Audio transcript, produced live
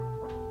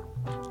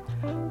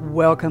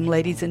Welcome,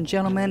 ladies and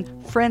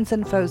gentlemen, friends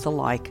and foes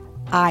alike.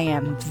 I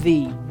am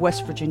the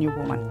West Virginia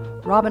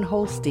woman, Robin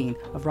Holstein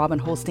of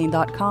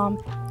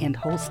RobinHolstein.com and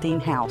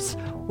Holstein House,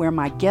 where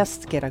my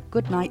guests get a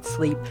good night's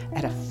sleep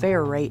at a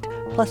fair rate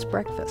plus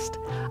breakfast.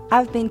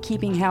 I've been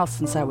keeping house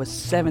since I was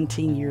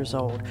 17 years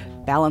old,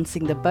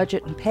 balancing the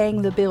budget and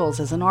paying the bills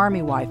as an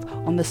Army wife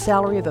on the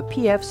salary of a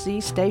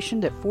PFC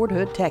stationed at Fort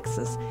Hood,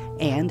 Texas,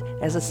 and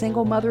as a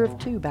single mother of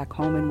two back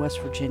home in West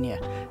Virginia.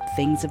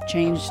 Things have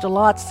changed a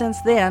lot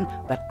since then,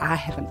 but I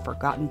haven't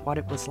forgotten what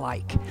it was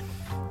like.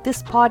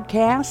 This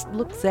podcast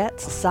looks at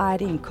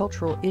society and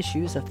cultural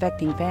issues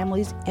affecting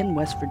families in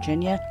West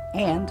Virginia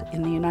and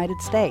in the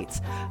United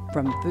States,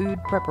 from food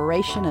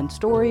preparation and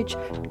storage,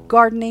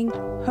 gardening,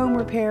 home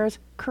repairs,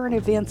 current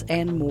events,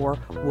 and more.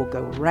 We'll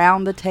go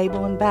round the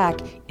table and back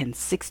in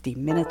 60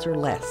 minutes or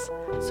less.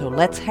 So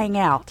let's hang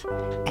out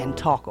and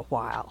talk a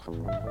while.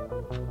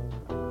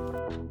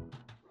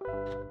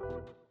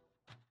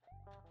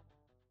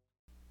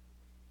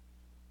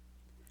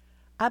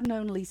 I've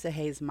known Lisa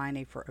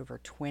Hayes-Miney for over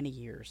 20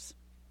 years.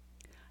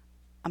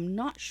 I'm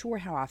not sure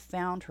how I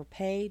found her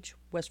page,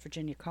 West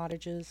Virginia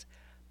Cottages,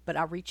 but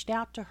I reached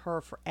out to her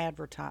for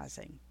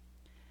advertising.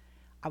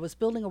 I was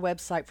building a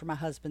website for my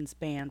husband's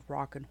band,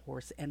 Rockin'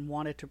 Horse, and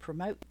wanted to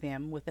promote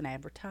them with an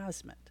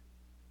advertisement.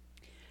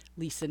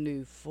 Lisa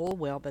knew full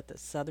well that the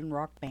Southern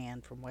rock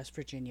band from West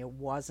Virginia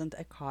wasn't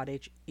a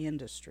cottage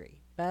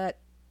industry, but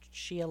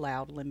she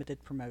allowed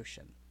limited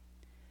promotion.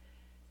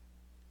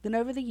 Then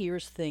over the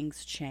years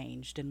things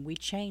changed, and we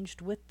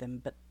changed with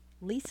them, but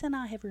Lisa and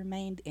I have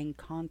remained in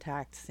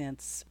contact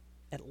since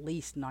at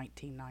least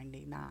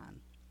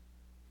 1999.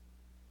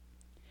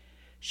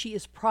 She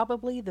is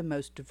probably the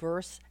most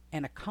diverse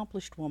and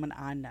accomplished woman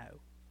I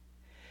know.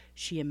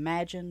 She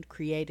imagined,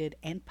 created,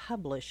 and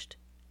published,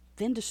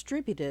 then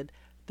distributed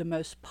the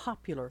most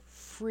popular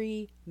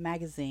free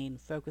magazine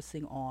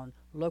focusing on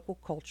local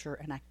culture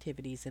and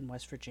activities in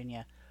West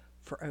Virginia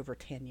for over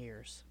 10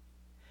 years.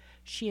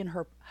 She and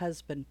her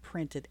husband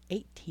printed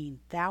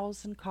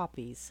 18,000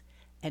 copies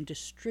and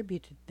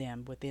distributed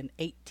them within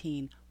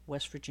 18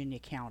 West Virginia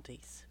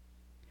counties.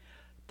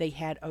 They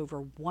had over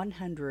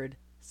 100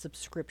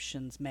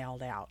 subscriptions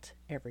mailed out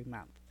every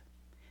month,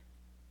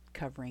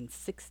 covering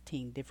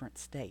 16 different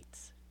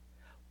states.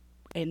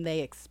 And they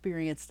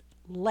experienced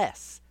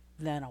less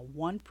than a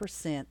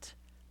 1%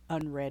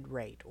 unread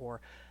rate,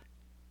 or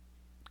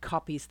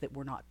copies that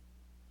were not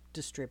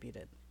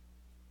distributed,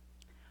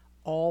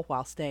 all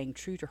while staying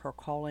true to her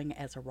calling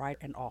as a writer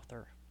and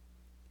author.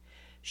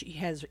 She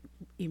has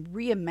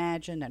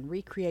reimagined and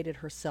recreated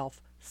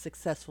herself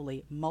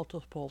successfully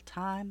multiple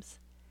times,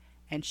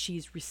 and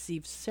she's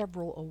received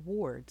several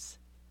awards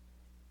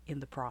in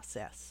the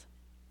process.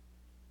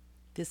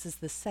 This is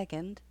the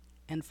second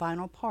and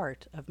final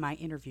part of my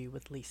interview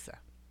with Lisa.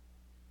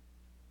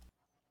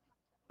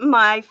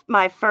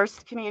 My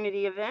first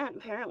community event.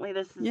 Apparently,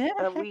 this is Yeah,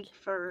 a week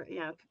for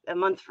a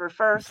month for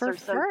first for or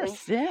something.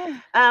 first,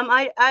 yeah.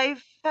 I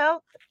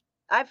felt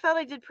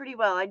I did pretty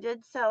well. I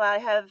did sell. I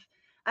have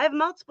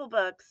multiple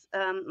books.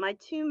 My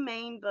two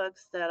main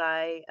books that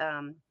I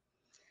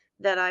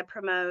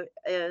promote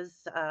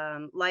is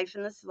Life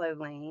in the Slow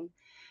Lane,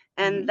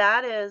 and Mm-hmm.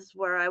 that is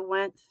where I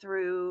went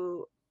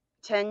through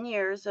 10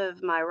 years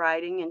of my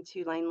writing in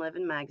Two Lane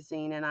Living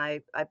magazine, and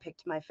I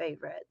picked my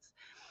favorites.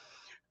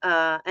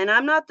 And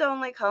I'm not the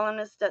only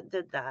columnist that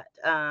did that.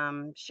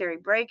 Sherry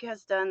Brake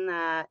has done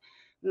that.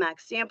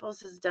 Max Samples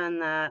has done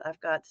that. I've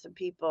got some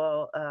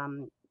people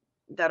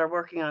that are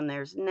working on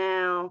theirs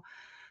now.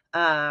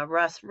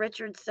 Russ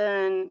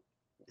Richardson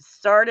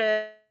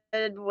started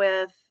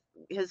with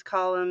his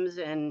columns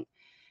and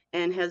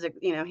has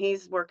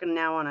he's working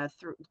now on a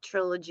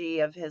trilogy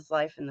of his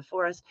life in the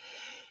forest.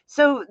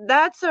 So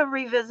that's a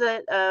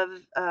revisit of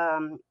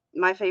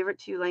my favorite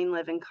Two Lane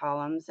Living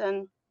columns,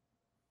 and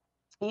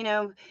you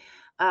know.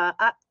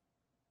 I,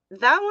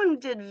 that one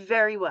did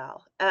very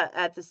well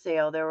at the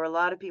sale. There were a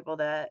lot of people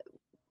that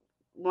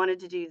wanted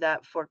to do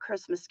that for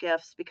Christmas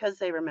gifts because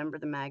they remember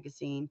the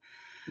magazine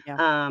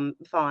Yeah.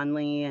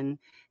 fondly, and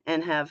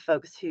have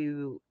folks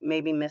who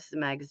maybe missed the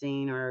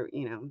magazine or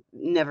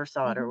never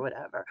saw it or Mm-hmm.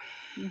 whatever.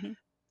 Mm-hmm.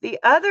 The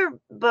other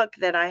book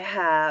that I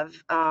have,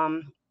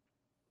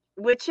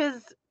 which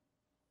is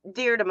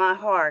dear to my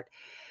heart,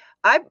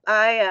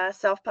 I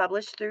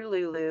self-published through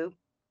Lulu,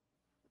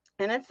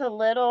 and it's a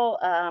little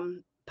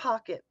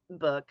pocket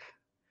book.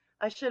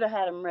 I should have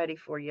had them ready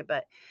for you,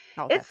 but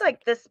Oh, it's that's like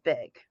okay. this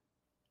big.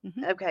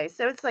 Mm-hmm. Okay,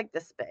 so it's like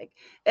this big.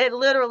 It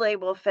literally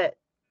will fit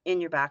in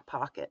your back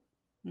pocket.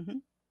 Mm-hmm.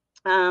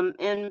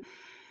 And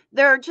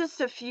there are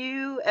just a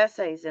few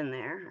essays in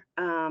there.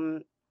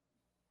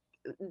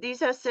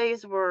 These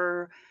essays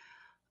were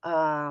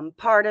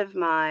part of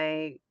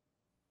my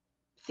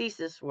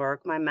thesis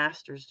work, my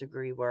master's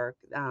degree work,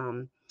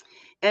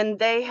 and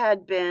they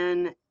had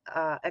been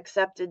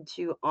accepted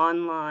to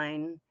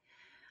online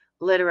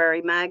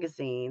literary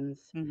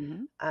magazines.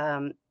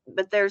 Mm-hmm.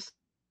 But they're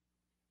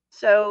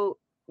so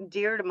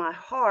dear to my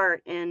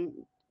heart, and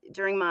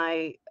during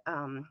my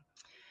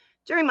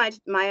during my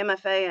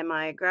MFA and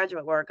my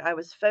graduate work, I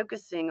was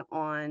focusing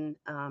on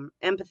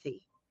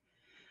empathy.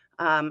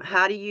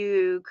 How do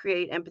you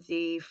create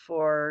empathy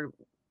for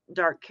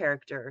dark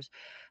characters?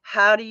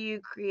 How do you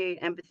create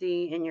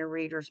empathy in your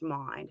reader's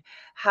mind?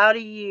 How do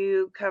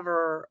you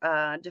cover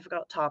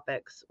difficult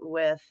topics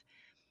with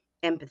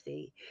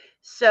empathy?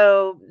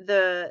 So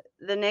the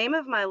name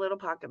of my little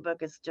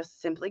pocketbook is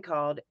just simply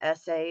called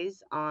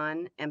Essays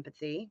on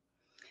Empathy.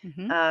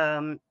 Mm-hmm.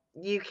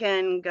 You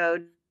can go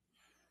to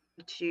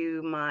my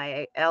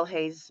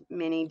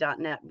lhayesminey.net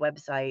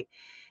website,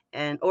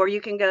 and or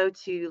you can go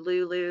to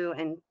Lulu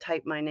and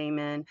type my name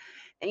in.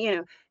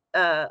 And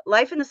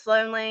Life in the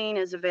Sloan Lane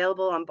is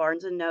available on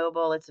Barnes and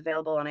Noble. It's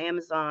available on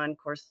Amazon. Of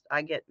course,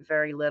 I get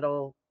very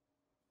little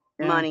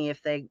Yeah. money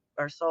if they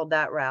are sold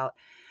that route.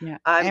 Yeah.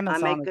 I Amazon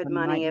make is good a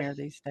money if nightmare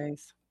these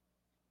days.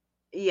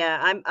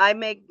 yeah, I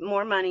make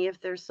more money if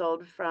they're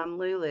sold from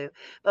Lulu.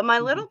 But my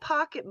Mm-hmm. little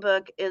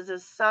pocketbook is a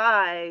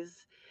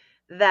size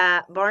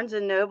that Barnes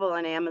and Noble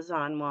and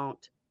Amazon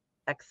won't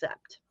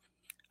accept.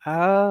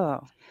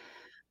 Oh.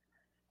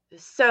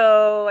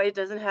 So it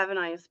doesn't have an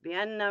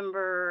ISBN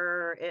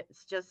number.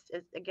 It's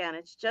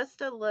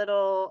just a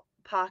little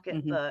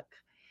Mm-hmm. pocketbook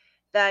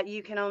that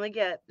you can only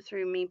get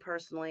through me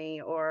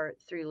personally or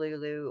through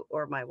Lulu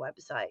or my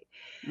website.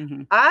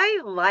 Mm-hmm.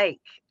 I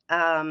like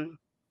um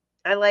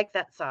I like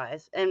that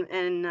size. And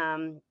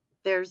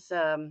there's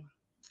um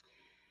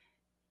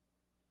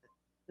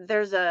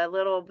there's a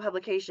little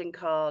publication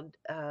called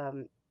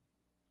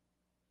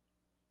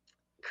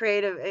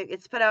Creative.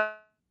 It's put out by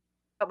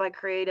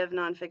Creative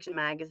Nonfiction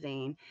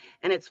Magazine,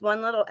 and it's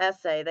one little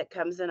essay that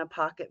comes in a pocketbook.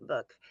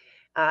 It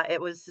was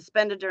suspended during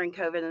COVID and the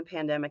pandemic.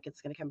 It's going to come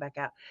back out,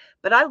 but I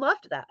loved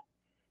that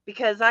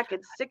because I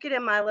could stick it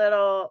in my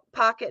little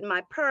pocket in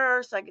my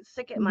purse. I could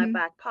stick it in my Mm-hmm.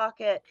 back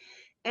pocket,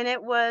 and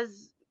it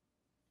was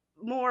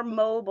more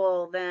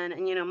mobile than.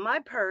 And my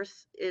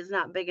purse is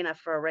not big enough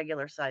for a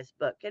regular sized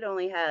book. It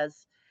only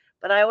has,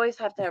 but I always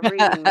have to have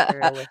reading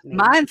material with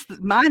me.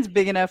 Mine's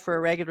big enough for a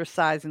regular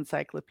size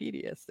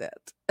encyclopedia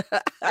set.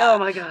 Oh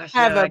my gosh,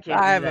 I have no, a I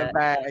can't I do have a that.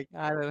 bag.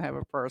 I don't have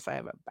a purse. I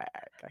have a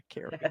bag I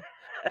carry.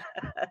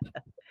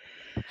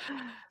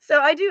 So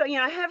I do,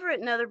 I have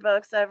written other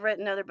books. I've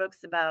written other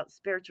books about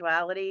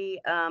spirituality.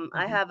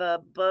 I Mhm. have a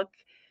book.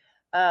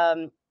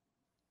 Um,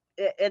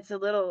 it's a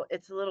little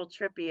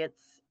trippy.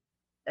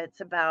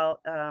 It's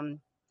about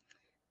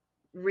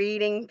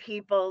reading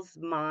people's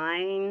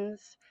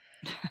minds,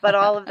 but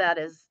all of that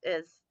is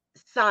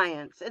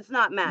science. It's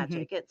not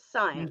Mhm. magic. It's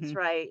science, Mhm.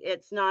 right?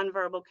 It's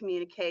nonverbal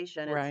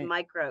communication. It's Right.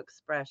 micro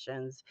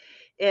expressions.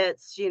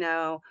 It's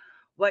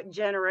what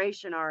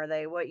generation are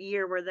they? What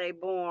year were they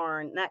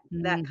born? That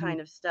Mhm. kind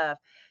of stuff.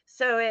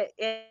 So it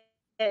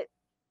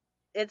it's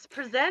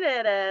presented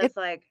as It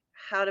like how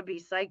to be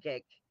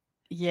psychic,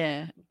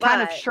 yeah,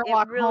 kind of but it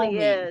Sherlock really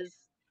Holmes-y. is.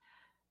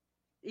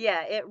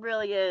 Yeah, it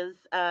really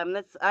is.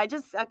 I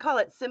call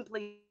it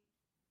simply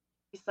psychic.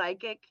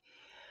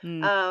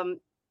 Mm. Um,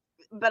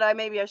 but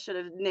maybe I should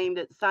have named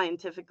it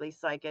scientifically psychic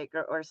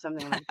or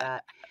something like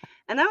that.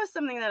 And that was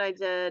something that I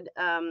did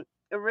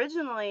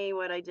originally.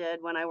 What I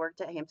did when I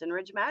worked at Hampton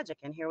Ridge Magic,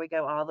 and here we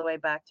go all the way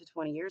back to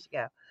 20 years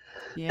ago.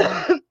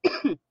 Yeah.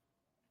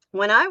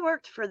 When I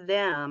worked for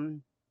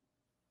them,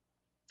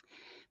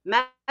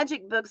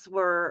 magic books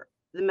were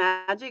the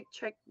magic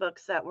trick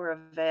books that were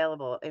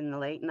available in the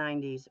late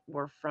 90s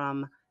were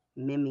from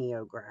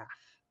mimeograph.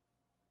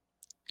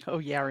 Oh,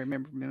 yeah, I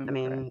remember I Mimeograph.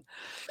 mean,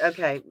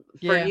 okay,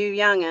 for Yeah. you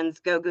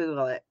youngins, go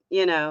Google it.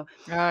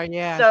 Oh,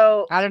 yeah.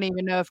 So I don't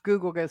even know if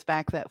Google goes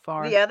back that the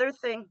far. other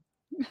thing,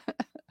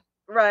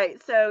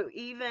 right? So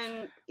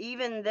even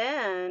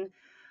then,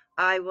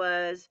 I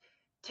was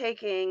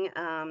taking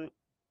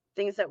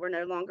things that were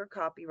no longer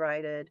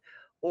copyrighted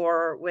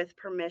or with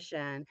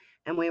permission,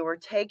 and we were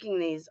taking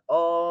these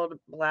old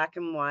black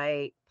and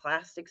white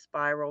plastic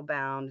spiral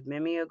bound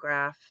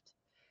mimeographed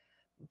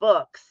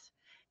books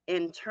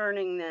and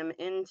turning them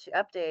into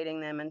updating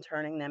them and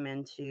turning them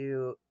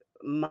into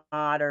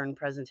modern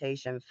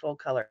presentation, full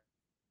color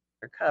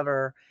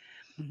cover,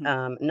 Mhm.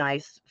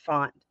 nice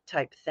font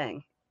type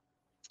thing.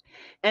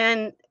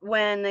 And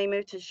when they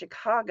moved to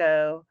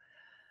Chicago,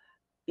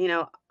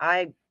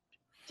 I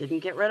didn't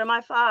get rid of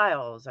my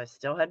files. I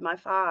still had my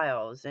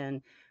files.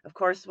 And of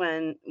course,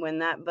 when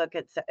that book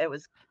it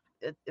was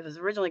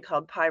originally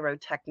called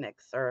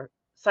Pyrotechnics or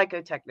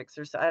Psychotechnics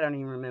or so, I don't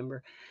even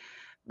remember.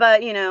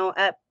 But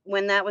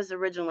when that was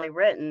originally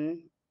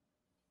written,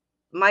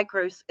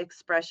 micro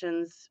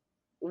expressions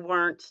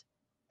weren't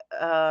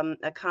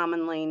a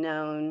commonly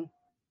known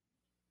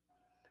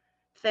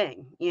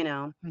thing.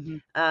 Mhm.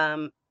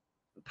 Um,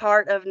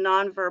 Part of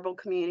nonverbal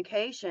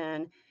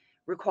communication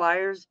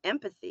requires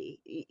empathy.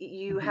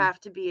 You Mhm. have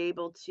to be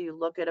able to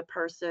look at a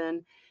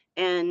person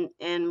and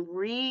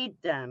read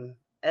them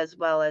as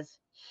well as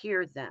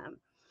hear them.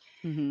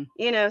 Mhm.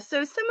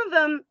 So some of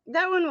them,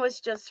 that one was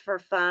just for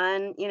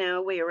fun.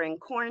 We were in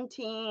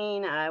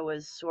quarantine. I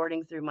was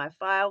sorting through my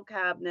file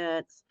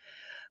cabinets.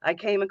 I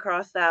came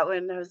across that one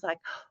and I was like,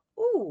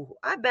 ooh,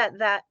 I bet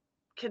that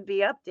could be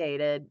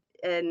updated.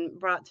 and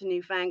brought to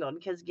newfangled.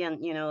 Because again,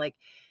 like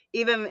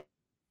even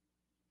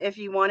if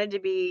you wanted to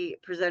be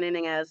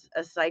presenting as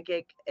a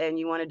psychic and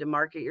you wanted to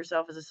market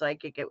yourself as a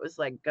psychic, it was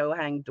like go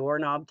hang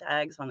doorknob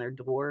tags on their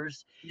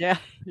doors. Yeah,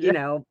 You yeah.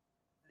 know,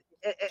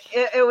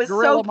 it was so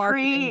Guerrilla marketing.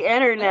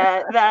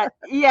 pre-internet that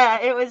yeah,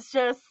 it was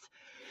just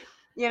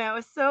it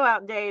was so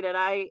outdated.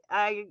 I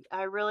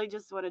really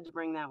just wanted to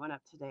bring that one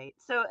up to date.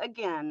 So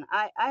again,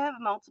 I have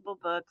multiple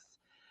books,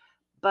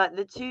 but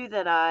the two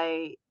that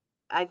I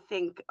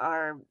think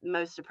are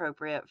most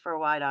appropriate for a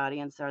wide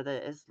audience are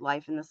the is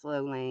Life in the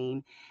Slow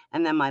Lane,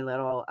 and then my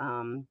little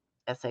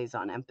essays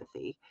on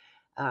empathy.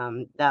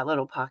 That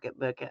little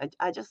pocketbook.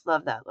 I just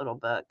love that little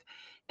book.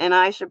 And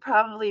I should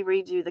probably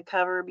redo the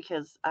cover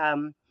because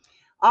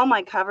all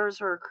my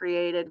covers were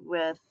created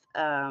with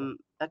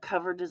a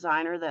cover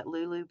designer that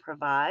Lulu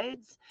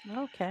provides,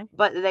 Okay.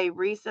 but they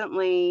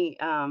recently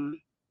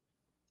updated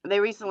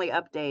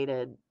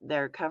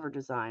their cover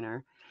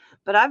designer.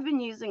 But I've been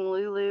using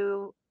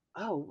Lulu,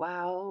 oh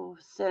wow,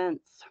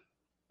 since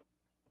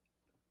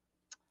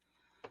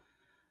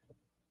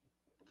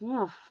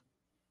oof,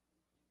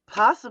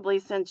 possibly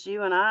since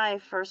you and I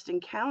first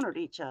encountered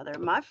each other.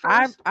 My I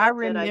first I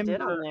book that I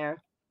did on remember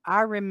there.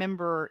 I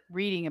remember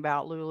reading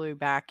about Lulu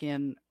back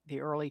in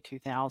the early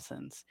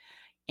 2000s,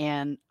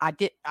 and I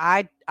did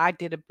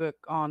a book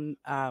on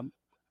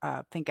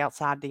think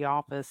outside the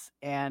office,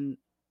 and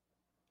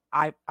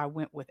I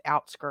went with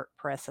Outskirt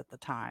Press at the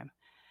time,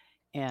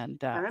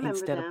 and I remember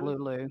instead of them.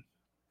 Lulu.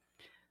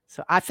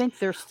 So I think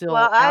they're Well, still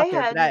I out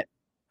there, but had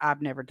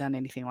I've never done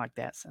anything like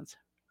that since.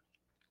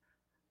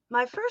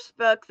 my first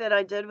book that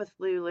I did with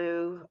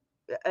Lulu.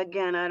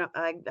 Again,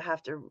 I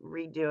have to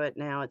redo it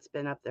now. It's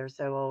been up there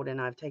so old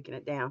and I've taken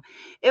it down.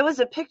 It was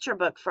a picture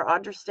book for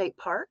Audra State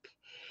Park.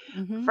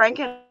 Mm-hmm. Frank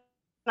and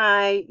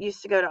I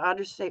used to go to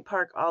Audra State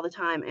Park all the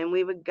time, and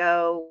we would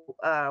go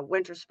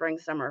winter, spring,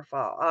 summer,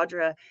 fall.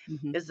 Audra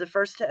Mm-hmm. is the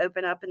first to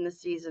open up in the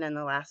season and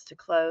the last to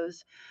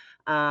close,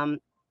 um,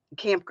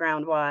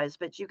 campground wise,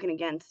 but you can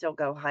again still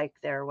go hike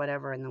there or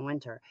whatever in the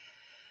winter.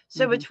 So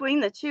Mm-hmm. between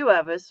the two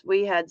of us,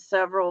 we had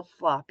several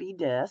floppy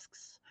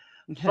disks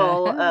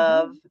full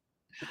of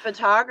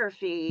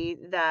photography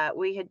that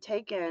we had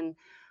taken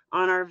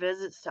on our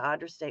visits to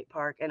Audra State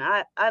Park. And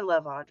I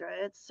love Audra.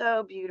 It's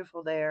so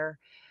beautiful there.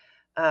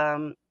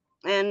 Um,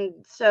 and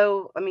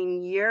so, I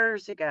mean,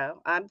 years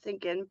ago, I'm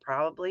thinking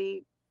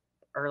probably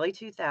early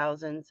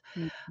 2000s,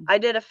 Mm-hmm. I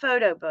did a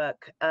photo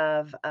book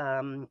of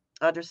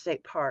Audra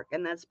State Park,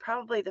 and that's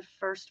probably the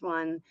first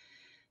one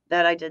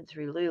that I did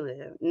through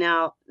Lulu.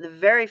 Now, the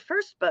very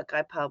first book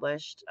I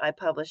published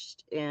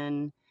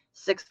in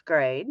sixth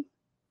grade.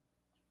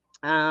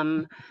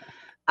 Um,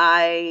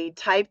 I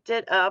typed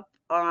it up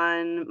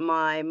on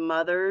my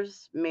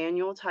mother's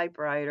manual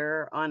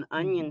typewriter on Mm-hmm.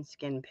 onion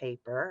skin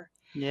paper,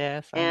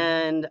 Yes, I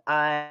remember. and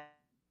I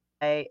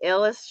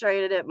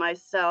illustrated it myself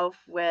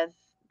with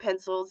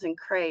pencils and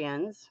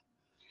crayons.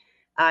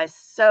 I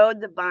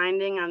sewed the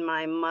binding on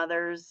my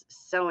mother's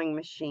sewing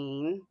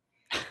machine,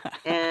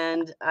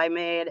 and I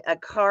made a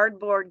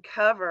cardboard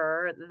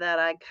cover that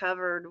I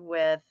covered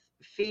with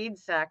feed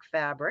sack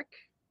fabric,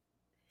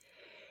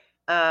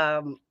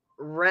 um,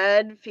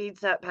 red feed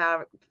sack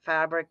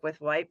fabric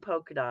with white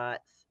polka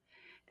dots,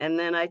 and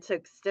then I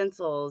took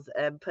stencils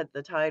and put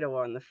the title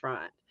on the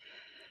front.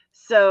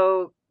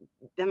 So,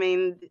 I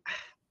mean,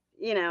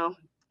 you know,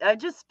 I've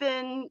just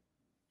been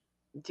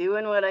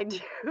doing what I do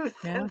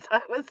Yeah, since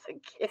I was a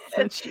kid.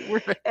 since you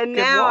were a And good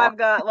now walk. I've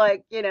got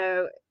like,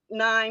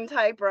 9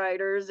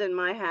 typewriters in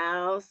my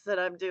house that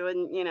I'm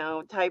doing,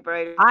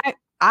 typewriter I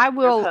I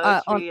will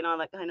poetry and all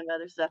that kind of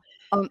other stuff.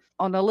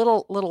 on a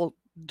little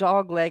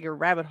dog leg or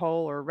rabbit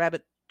hole or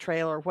rabbit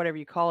trail or whatever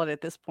you call it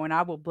at this point.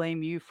 I will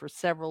blame you for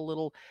several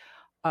little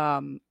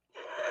um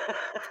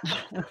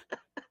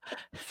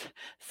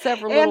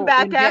several And little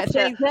back at you.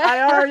 inventions.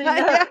 I already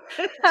know.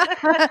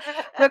 Yeah.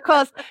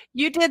 Because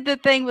you did the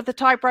thing with the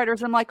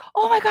typewriters. I'm like,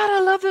 oh my God, I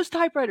love those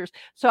typewriters.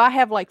 So I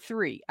have like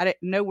three. I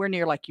didn't nowhere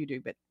near like you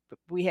do, but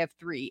we have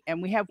three.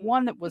 And we have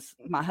one that was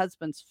my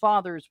husband's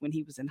father's when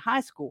he was in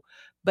high school.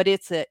 But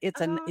Oh, nice.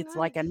 it's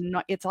like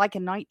a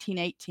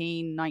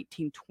 1918,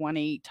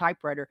 1920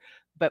 typewriter.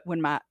 But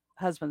when my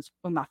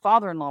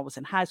father-in-law was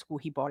in high school,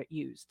 he bought it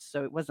used.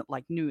 So it wasn't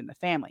like new in the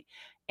family.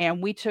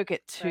 And we took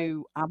it Right.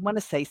 to, I want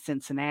to say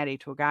Cincinnati,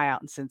 to a guy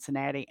out in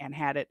Cincinnati, and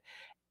had it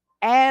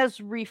as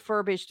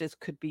refurbished as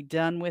could be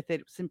done with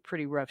it. It was in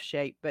pretty rough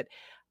shape, but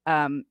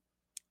um,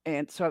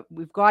 and so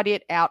we've got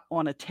it out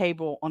on a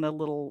table on a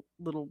little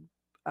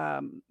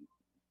um,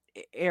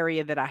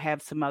 area that I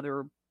have some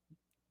other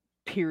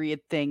period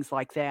things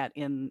like that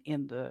in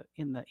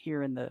the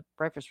here in the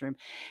breakfast room,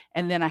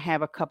 and then I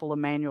have a couple of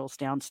manuals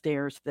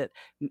downstairs that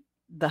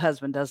the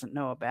husband doesn't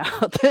know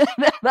about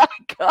that I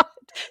got,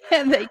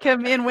 and they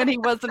come in when he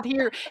wasn't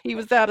here. He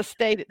was out of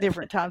state at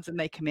different times, and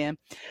they come in,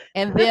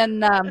 and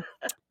then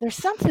there's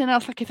something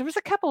else. Like there was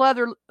a couple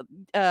other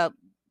uh,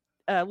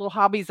 little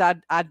hobbies I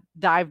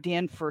dived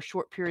in for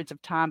short periods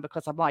of time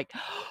because I'm like,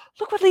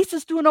 look what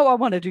Lisa's doing. Oh, I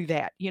want to do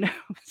that, you know.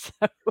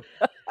 So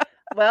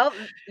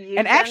Well,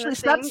 And you've done the actually,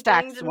 same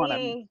thing Substack's to one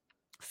of them. me.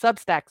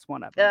 Substack's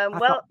one of them. I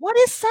thought, Well, "What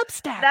is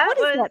Substack? that What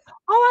is was that?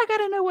 Oh, I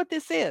gotta know what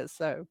this is."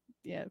 So,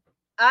 yeah.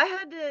 I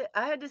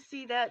had to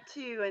see that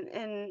too,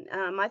 and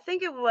I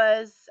think it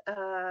was,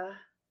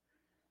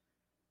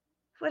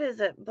 what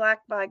is it? Black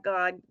by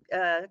God.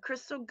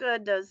 Crystal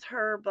Good does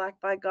her Black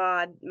by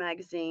God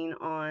magazine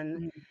on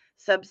Mm,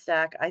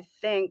 Substack. I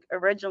think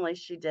originally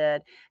she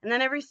did, and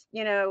then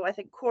I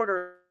think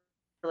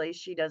quarterly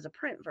she does a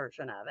print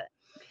version of it.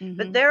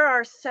 But mhm, there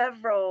are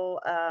several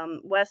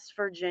West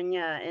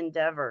Virginia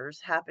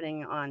endeavors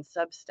happening on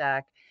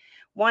Substack.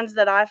 Ones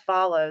that I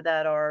follow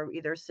that are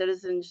either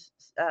citizens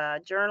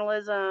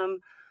journalism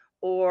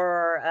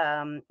or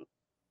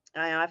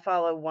I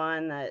follow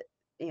one that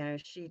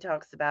she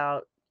talks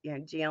about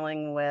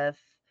dealing with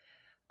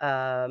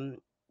um,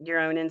 your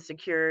own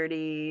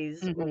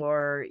insecurities mhm,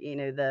 or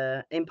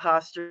the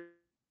imposter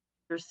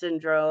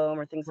syndrome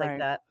or things like right.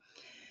 that.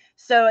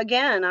 So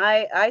again,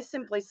 I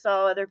simply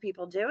saw other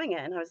people doing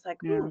it and I was like,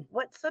 Yeah, ooh,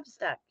 what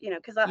Substack?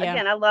 Because yeah,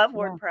 again, I love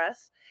yeah.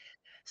 WordPress.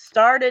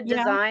 Started Yeah,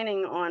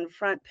 designing on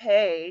front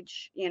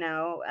page,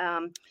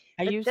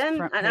 I but use then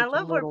Front and I Page a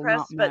love little,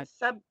 not WordPress, but much.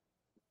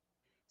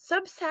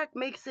 Substack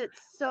makes it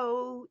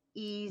so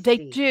They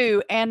easy.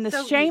 do, and the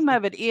So shame easy.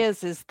 of it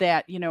is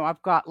that,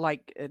 I've got,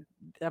 like,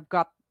 I've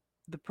got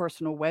the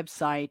personal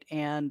website,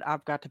 and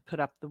I've got to put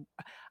up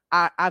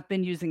I've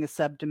been using a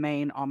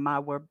subdomain on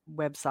my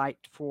website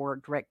for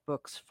direct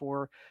books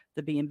for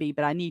the B&B,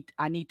 but I need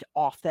to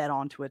off that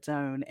onto its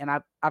own, and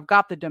I've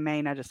got the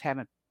domain, I just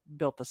haven't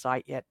built the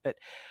site yet, but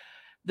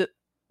the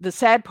the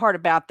sad part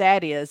about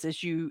that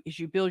is you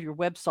build your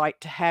website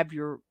to have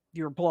your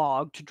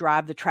blog to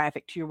drive the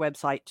traffic to your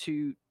website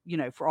to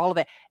for all of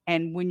that,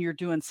 and when you're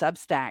doing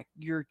Substack,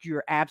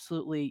 you're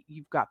absolutely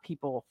you've got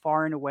people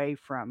far and away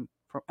from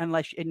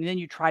unless and then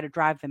you try to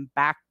drive them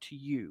back to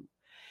you,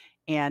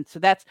 and so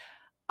that's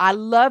I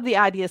love the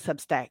idea of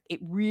Substack. It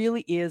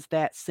really is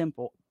that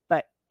simple,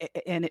 but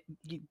and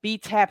it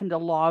beats having to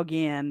log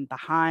in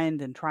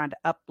behind and trying to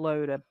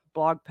upload a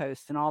blog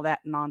post and all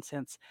that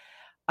nonsense.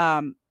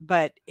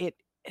 But it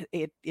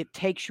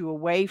takes you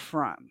away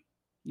from,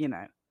 you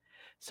know.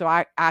 So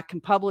I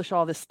can publish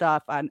all this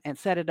stuff and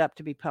set it up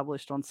to be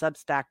published on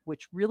Substack,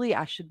 which really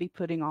I should be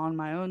putting on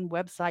my own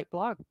website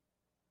blog,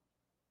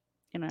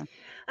 you know.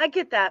 I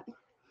get that.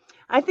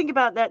 I think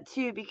about that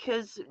too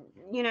because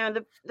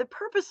the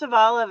purpose of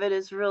all of it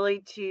is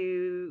really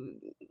to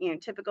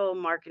typical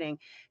marketing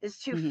is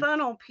to Hmm.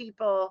 funnel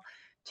people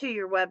to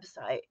your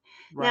website.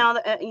 Right. Now,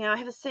 I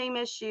have the same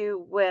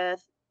issue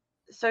with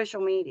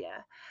social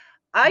media.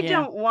 I Yeah.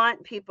 don't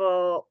want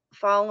people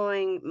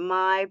following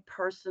my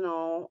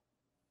personal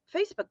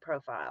Facebook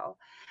profile.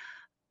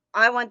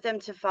 I want them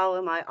to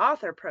follow my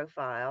author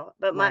profile,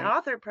 but my Right.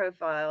 author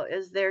profile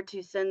is there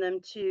to send them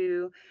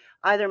to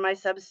either my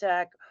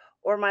Substack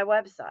or my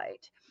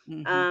website.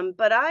 Hmm.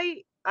 But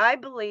I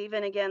believe,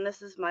 and again,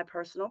 this is my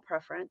personal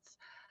preference.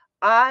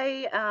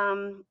 I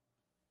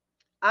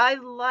I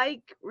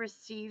like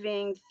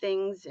receiving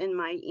things in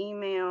my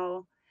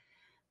email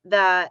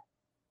that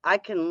I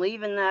can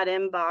leave in that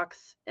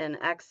inbox and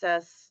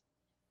access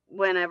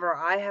whenever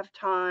I have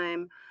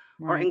time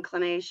or Right.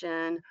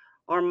 inclination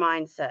or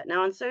mindset.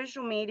 Now on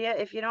social media,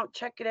 if you don't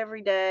check it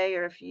every day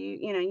or if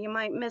you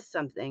might miss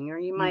something or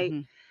you might,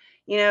 Hmm.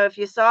 if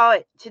you saw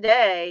it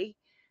today,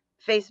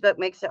 Facebook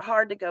makes it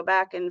hard to go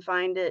back and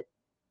find it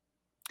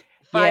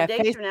 5 Yeah.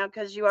 days from now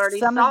cuz you already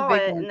Some of the saw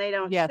big it ones. and they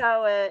don't Yes.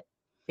 show it.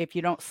 If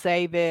you don't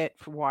save it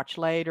for watch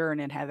later and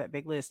then have that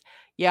big list.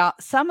 Yeah,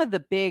 some of the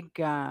big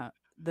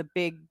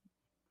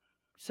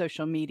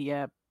social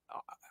media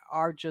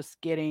are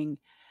just getting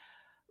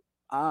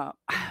uh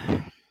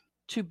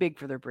too big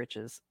for their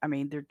britches. I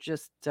mean, they're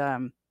just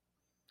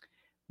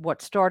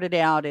what started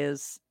out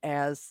as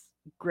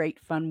great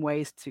fun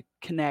ways to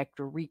connect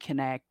or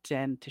reconnect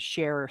and to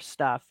share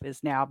stuff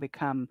is now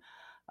become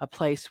a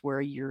place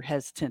where you're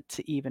hesitant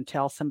to even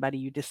tell somebody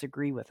you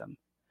disagree with them.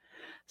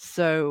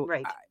 So,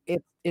 Right.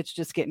 it's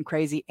just getting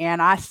crazy,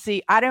 and I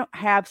don't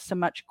have so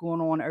much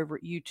going on over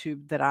at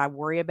YouTube that I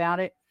worry about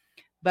it,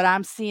 but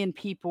I'm seeing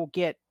people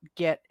get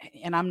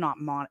and I'm not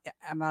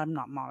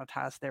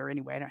monetized there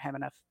anyway, I don't have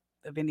enough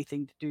of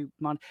anything to do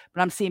but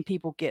I'm seeing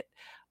people get,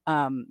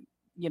 um,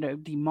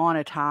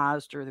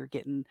 demonetized or they're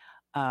getting,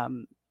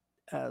 um,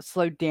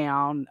 slowed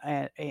down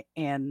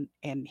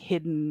and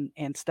hidden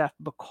and stuff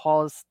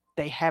because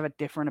they have a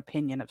different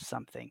opinion of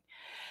something.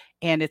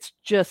 And it's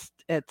just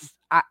it's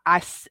I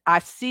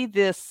see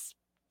this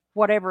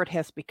whatever it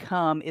has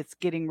become, it's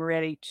getting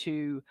ready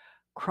to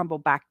crumble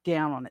back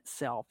down on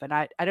itself, and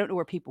I don't know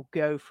where people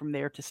go from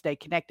there to stay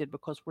connected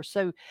because we're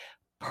so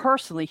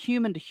personally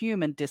human to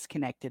human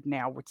disconnected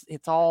now.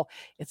 It's all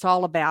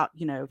about,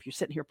 if you're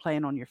sitting here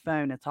playing on your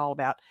phone, it's all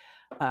about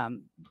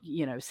um,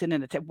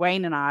 sitting in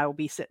Wayne and I will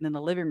be sitting in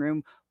the living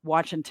room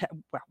watching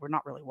well, we're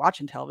not really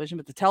watching television,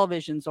 but the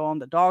television's on,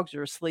 the dogs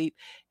are asleep,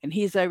 and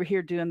he's over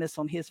here doing this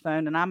on his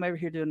phone, and I'm over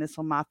here doing this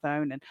on my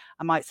phone, and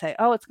I might say,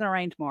 "Oh, it's going to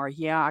rain tomorrow."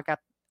 Yeah, I got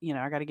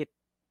to get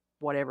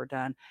whatever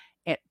done.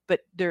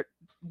 But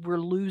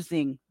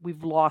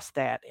we've lost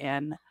that,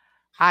 and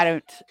I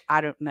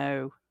don't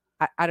know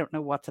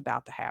what's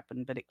about to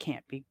happen, but it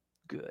can't be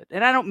good.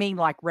 And I don't mean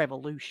like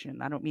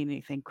revolution. I don't mean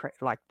anything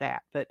like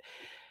that. But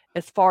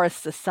as far as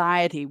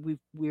society,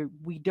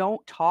 we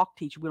don't talk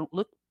to each. We don't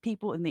look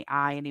people in the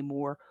eye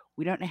anymore.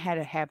 We don't know how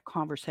to have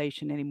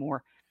conversation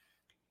anymore,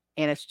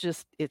 and it's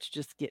just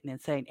getting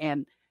insane.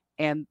 And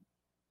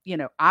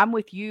I'm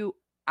with you.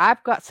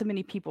 I've got so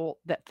many people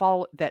that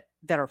follow that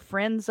are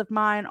friends of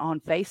mine on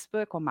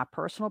Facebook on my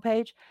personal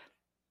page.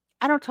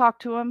 I don't talk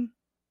to them.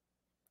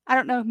 I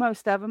don't know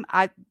most of them.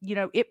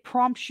 It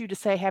prompts you to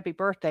say happy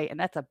birthday, and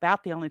that's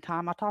about the only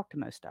time I talk to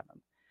most of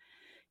them.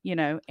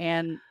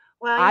 And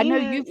Well, I know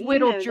you've you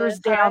whittled know yours this.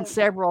 down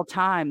several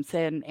times,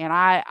 and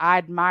I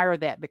admire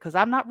that because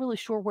I'm not really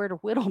sure where to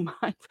whittle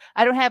mine.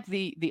 I don't have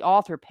the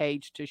author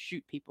page to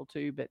shoot people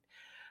to, but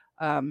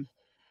um,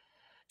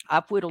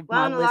 I've whittled Well,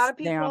 my and a lot list of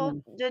down. people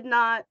And did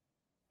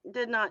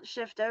not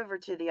shift over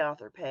to the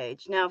author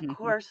page. Now, of mhm.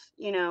 course,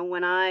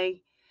 when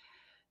I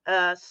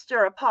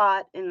stir a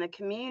pot in the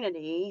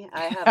community,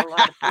 I have a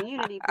lot of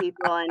community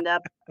people end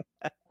up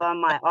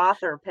on my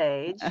author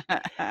page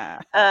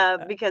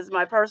because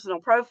my personal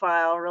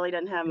profile really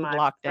doesn't have my It's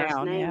locked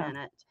first down, name in yeah.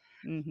 it.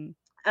 Mhm.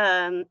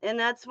 And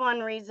that's one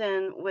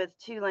reason with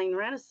Two Lane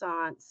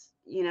Renaissance,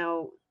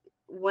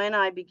 when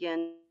I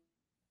begin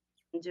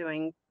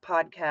doing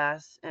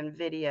podcasts and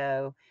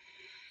video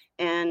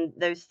and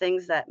those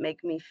things that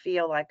make me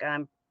feel like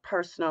I'm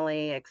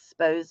personally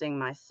exposing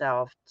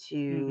myself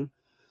to Mhm.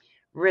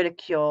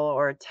 ridicule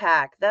or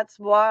attack. That's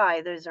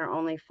why those are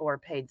only for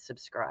paid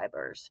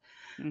subscribers.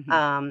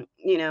 Mhm.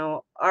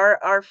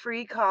 Our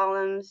free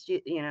columns,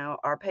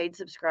 our paid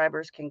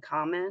subscribers can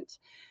comment.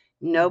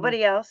 Mhm.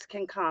 Nobody else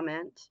can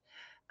comment.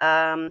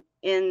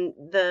 In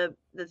the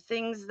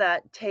things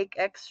that take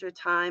extra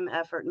time,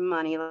 effort, and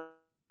money,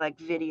 like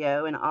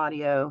video and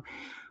audio,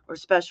 or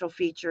special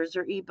features,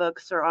 or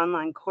ebooks, or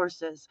online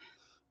courses,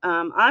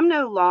 I'm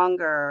no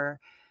longer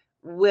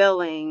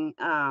willing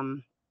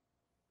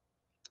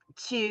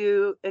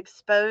to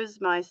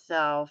expose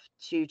myself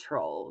to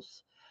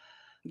trolls.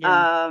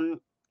 Yeah.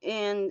 Um,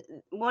 and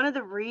one of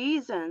the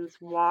reasons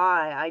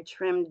why I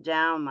trimmed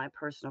down my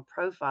personal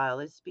profile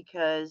is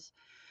because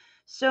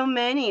so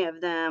many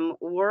of them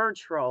were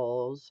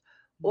trolls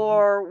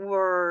Mhm. or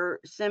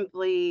were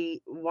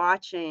simply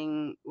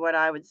watching what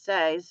I would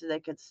say so they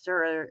could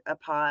stir a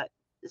pot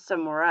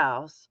somewhere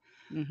else.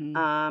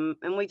 Mhm.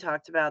 And we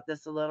talked about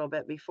this a little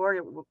bit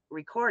before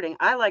recording.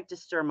 I like to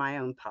stir my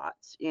own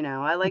pots.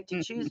 I like to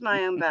choose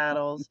my own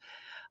battles.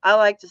 I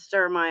like to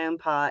stir my own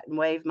pot and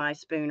wave my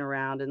spoon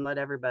around and let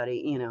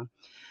everybody.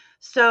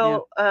 Yeah.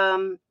 So,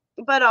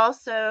 but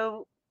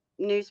also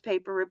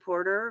newspaper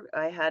reporter,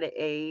 I had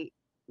a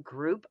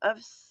group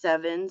of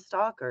 7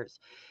 stalkers.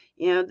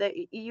 That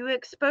you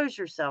expose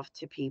yourself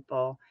to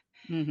people.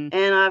 Mhm.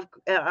 And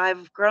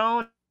I've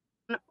grown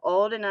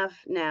old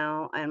enough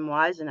now and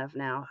wise enough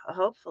now,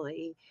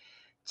 hopefully,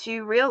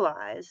 to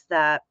realize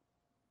that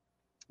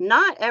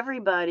not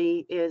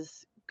everybody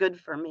is good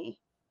for me.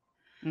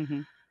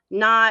 Mhm.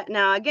 Not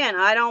now, again,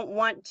 I don't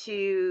want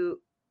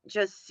to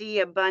just see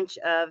a bunch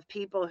of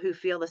people who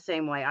feel the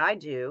same way I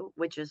do,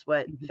 which is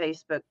what Mhm.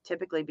 Facebook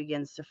typically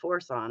begins to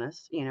force on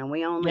us.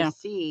 We only Yeah.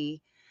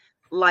 see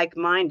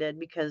like-minded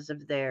because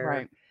of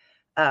their Right.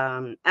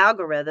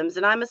 algorithms,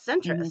 and I'm a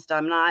Mhm. centrist.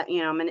 I'm not,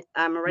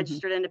 I'm a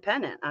Mhm. registered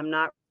independent. I'm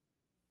not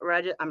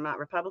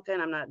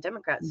Republican. I'm not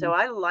Democrat. So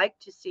I Mhm. like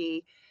to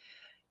see,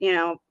 you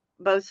know,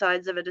 both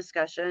sides of a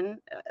discussion.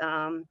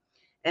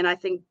 And I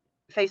think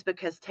Facebook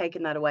has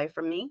taken that away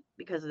from me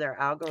because of their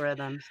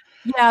algorithms.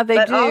 Yeah, they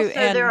But do,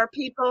 also there and are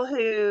people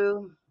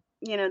who,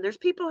 there's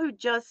people who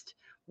just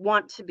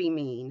want to be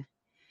mean.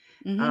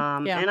 mhm.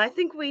 Yeah, And I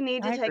think we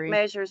need to I take agree.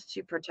 measures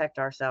to protect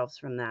ourselves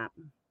from that.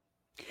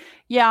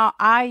 Yeah,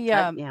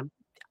 Yeah.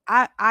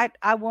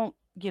 I won't,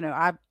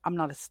 I'm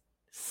not a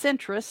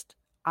centrist.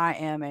 I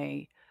am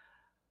a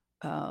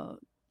uh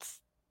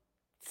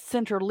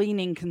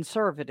center-leaning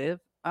conservative,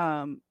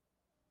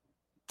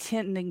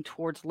 tending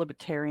towards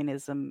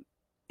libertarianism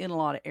in a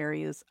lot of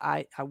areas.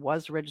 I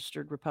was a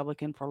registered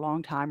Republican for a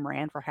long time,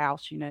 ran for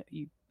House.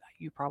 You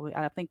probably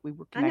I think we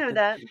were I know connected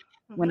that.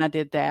 when Hmm. I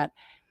did that,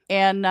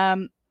 and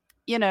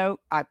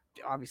I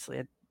obviously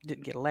I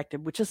didn't get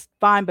elected, which is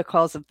fine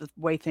because of the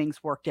way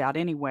things worked out.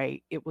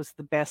 Anyway, it was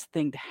the best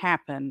thing to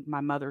happen.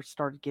 My mother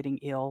started getting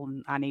ill,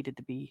 and I needed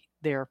to be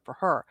there for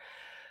her.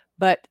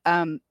 But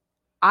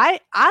I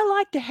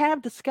like to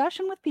have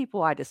discussion with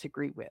people I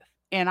disagree with,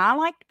 and I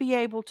like to be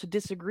able to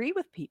disagree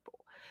with people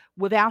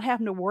without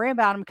having to worry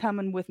about them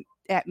coming with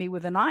at me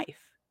with a knife.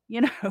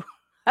 You know,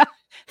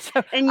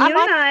 so And I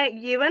like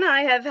you and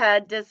I have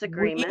had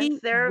disagreements.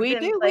 There have we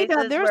been do we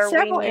do. places There's where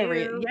we several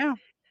areas. knew, Yeah,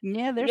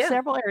 yeah. There's yeah,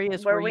 several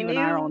areas where where we you and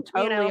I are on knew,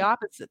 totally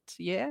opposites.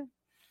 Yeah,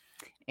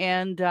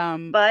 and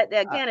but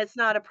uh, again, it's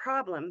not a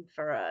problem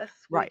for us.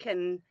 We right,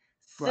 can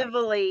right.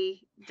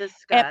 civilly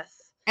And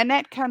discuss. and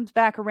that comes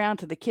back around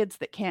to the kids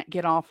that can't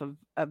get off of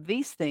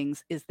these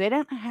things is they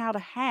don't know how to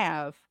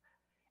have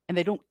and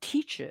they don't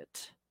teach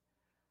it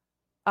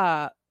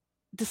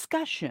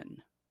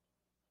discussion,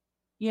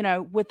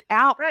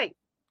 without Right.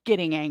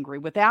 getting angry,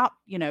 without,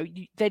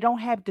 they don't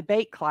have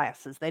debate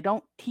classes. They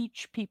don't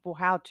teach people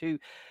how to,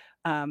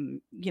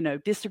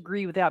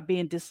 disagree without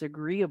being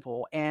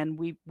disagreeable. And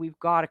we've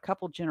got a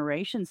couple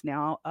generations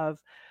now of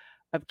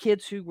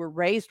kids who were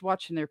raised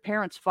watching their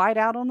parents fight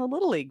out on the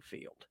little league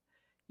field,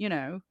 you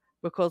know,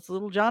 because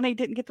little Johnny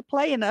didn't get to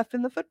play enough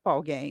in the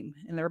football game,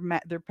 and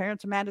their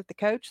parents are mad at the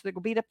coach. So they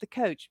go beat up the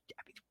coach.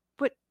 I mean,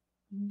 but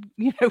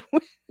you know,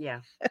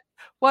 Yeah.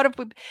 what if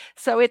we?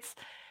 So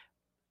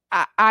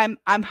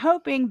I'm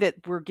hoping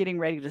that we're getting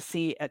ready to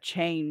see a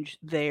change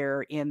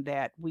there, in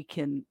that we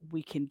can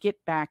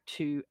get back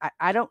to.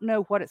 I don't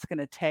know what it's going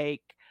to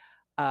take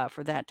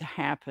for that to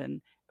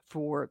happen,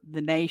 for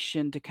the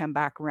nation to come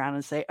back around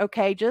and say,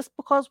 okay, just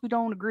because we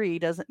don't agree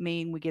doesn't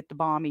mean we get to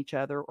bomb each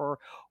other, or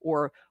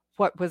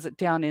what was it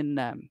down in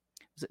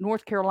was it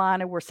North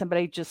Carolina, where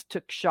somebody just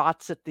took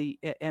shots at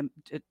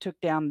took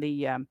down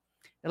the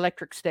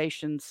electric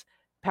stations,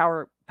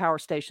 power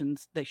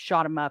stations. They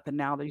shot them up, and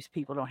now these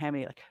people don't have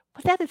any. Like,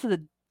 but that is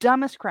the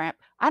dumbest crap.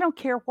 I don't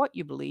care what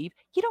you believe.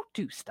 You don't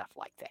do stuff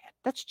like that.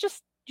 That's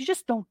just you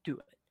just don't do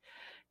it.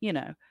 You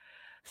know.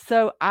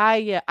 So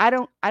I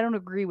don't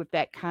agree with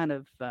that kind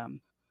of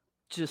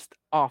just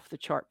off the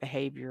chart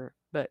behavior.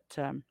 But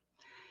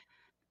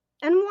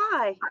And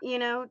why?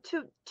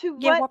 To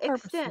yeah, what what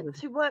purpose extent? does it?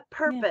 To what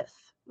Yeah,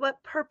 purpose?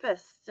 What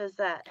purpose does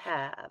that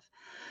have?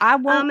 I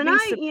won't And be I,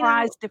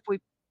 surprised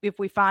if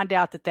we find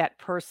out that that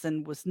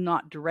person was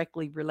not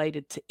directly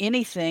related to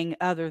anything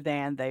other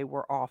than they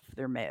were off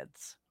their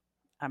meds.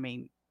 I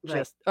mean, right.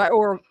 just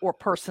or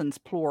persons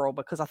plural,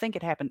 because I think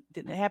it happened.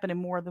 Didn't it happen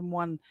in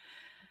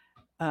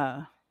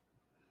uh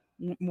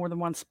more than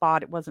one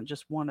spot? It wasn't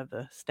just one of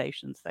the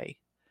stations. They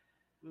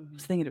I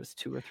was Mhm. thinking it was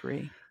two or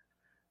three.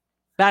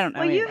 But I don't know.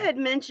 Well, you Anyway, had go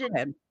mentioned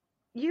ahead.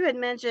 you had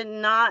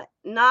mentioned not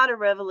a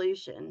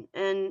revolution,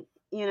 and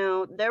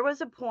there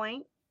was a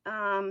point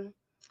um,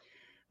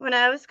 when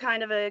I was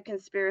kind of a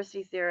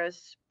conspiracy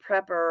theorist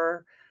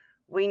prepper.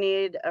 We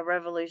need a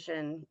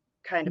revolution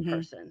kind of Mhm.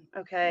 person,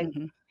 okay?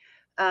 Mhm.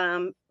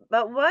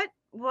 But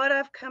what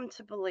I've come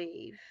to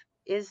believe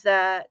is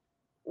that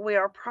we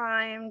are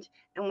primed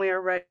and we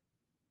are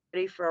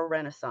ready for a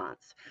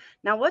renaissance.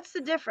 Now, what's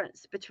the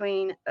difference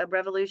between a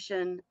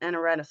revolution and a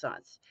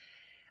renaissance?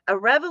 A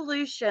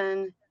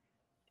revolution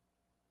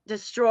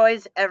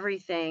destroys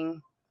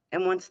everything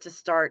and wants to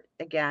start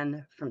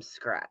again from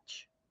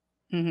scratch.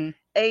 Mhm.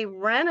 A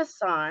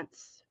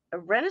renaissance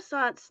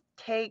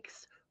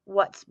takes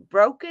what's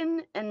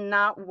broken and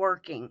not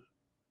working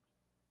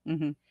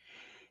Mhm.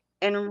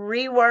 and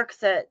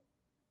reworks it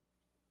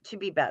to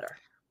be better.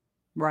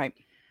 Right.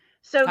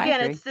 So I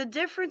again, agree. it's the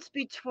difference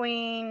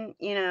between,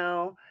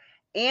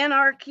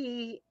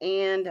 anarchy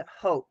and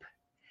hope.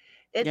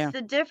 It's Yeah.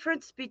 the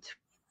difference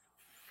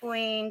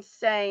between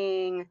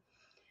saying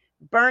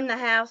burn the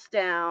house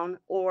down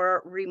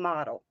or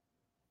remodel.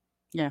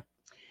 Yeah.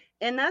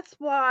 And that's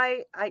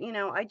why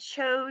I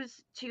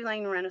chose two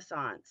lane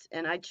Renaissance,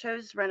 and I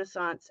chose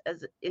Renaissance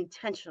as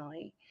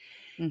intentionally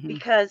Mhm.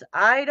 because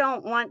I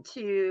don't want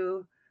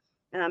to.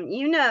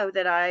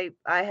 That I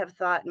have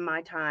thought in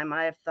my time.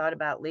 I have thought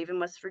about leaving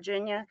West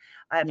Virginia.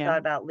 I have Yeah. thought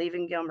about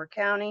leaving Gilmer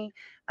County.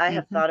 I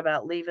have Mhm. thought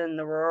about leaving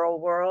the rural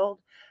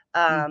world.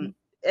 Mhm.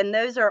 And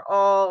those are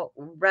all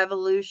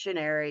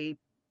revolutionary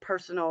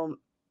personal,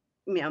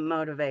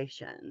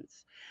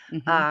 motivations.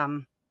 Mhm.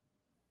 Um,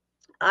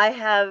 I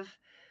have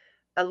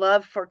a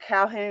love for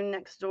Calhoun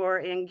next door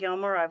in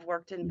Gilmer. I've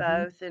worked in Mhm.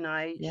 both and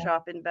I Yeah.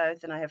 shop in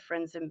both and I have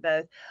friends in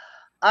both.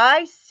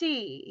 I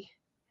see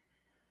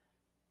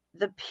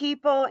the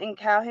people in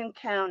Calhoun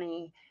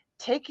County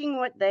taking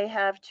what they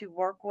have to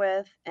work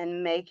with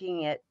and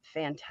making it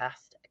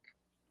fantastic.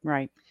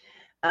 Right.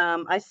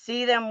 I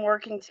see them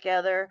working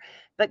together,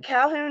 but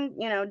Calhoun,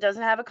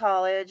 doesn't have a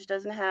college,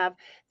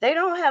 they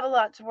don't have a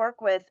lot to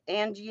work with,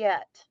 and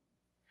yet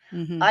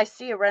Mhm. I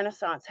see a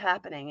renaissance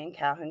happening in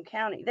Calhoun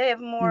County. They have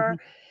more Mhm.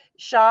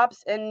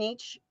 shops and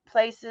niche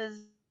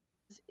places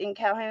in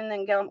Calhoun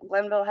than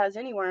Glenville has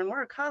anywhere, and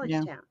we're a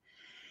college town.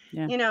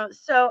 Yeah. Yeah.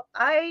 So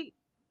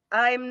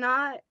I'm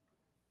not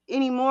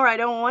anymore. I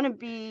don't want to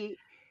be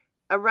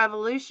a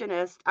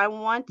revolutionist. I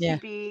want to Yeah.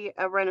 be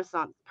a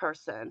renaissance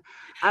person.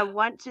 I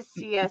want to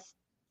see us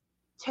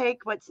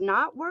take what's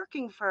not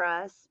working for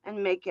us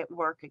and make it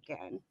work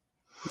again.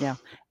 Yeah.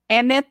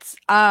 And it's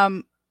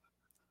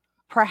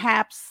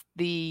perhaps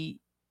the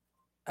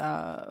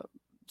uh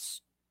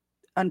s-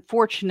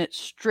 unfortunate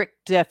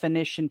strict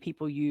definition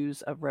people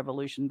use of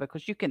revolution,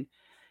 because you can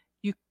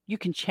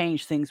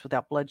change things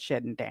without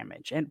bloodshed and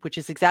damage, and which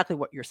is exactly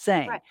what you're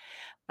saying. Right.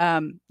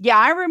 Yeah,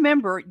 I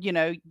remember,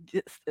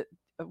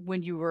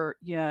 when you were,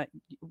 yeah,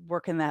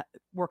 working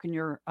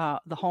your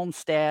the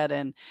homestead,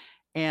 and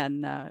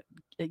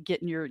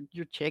getting your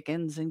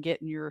chickens and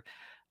getting your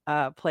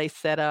place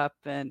set up,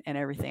 and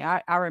everything.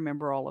 I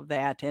remember all of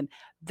that, and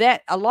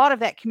that a lot of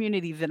that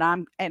community that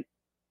I'm and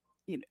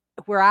you know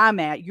where I'm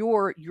at.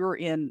 You're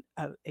in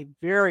a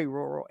very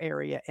rural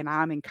area, and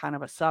I'm in kind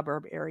of a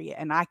suburb area,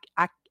 and I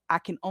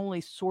can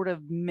only sort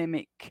of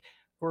mimic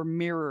or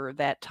mirror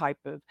that type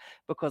of,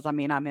 because I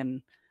mean I'm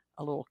in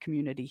a little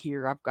community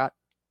here. I've got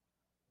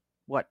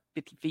what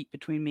 50 feet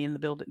between me and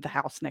the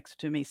house next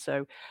to me.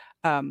 So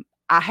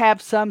I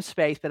have some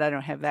space, but I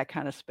don't have that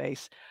kind of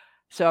space.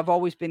 So I've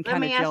always been Let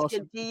kind of me ask jealous you,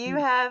 of.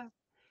 Mhm.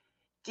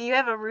 do you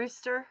have a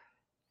rooster?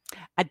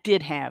 I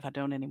did have, I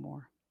don't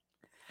anymore.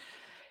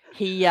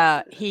 He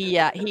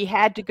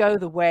had to go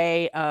the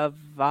way of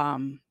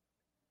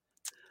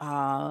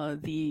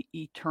the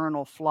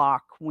eternal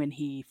flock when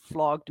he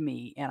flogged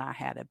me and I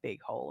had a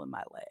big hole in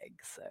my leg.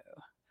 So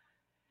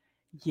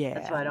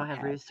That's yeah, why I I don't don't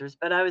have have. roosters,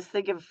 but I was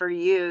thinking for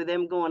you,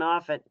 them going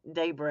off at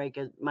daybreak,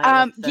 it might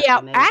upset Yeah,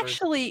 the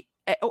neighbors. actually,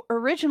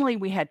 originally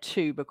we had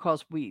 2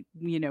 because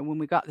when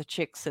we got the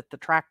chicks at the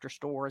tractor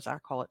store, as I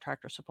call it,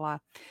 Tractor Supply,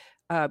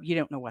 you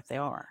don't know what they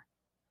are.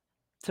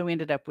 So we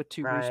ended up with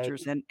 2 Right,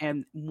 roosters,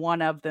 and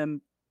one of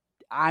them,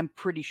 I'm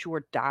pretty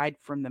sure, died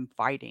from them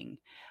fighting,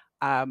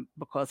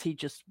 because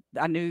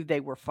I knew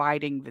they were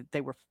fighting, that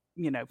they were,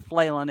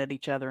 flailing at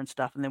each other and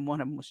stuff, and then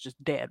one of them was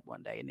just dead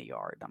one day in the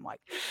yard. I'm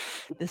like,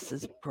 "This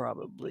is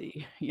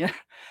probably" yeah.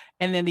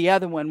 And then the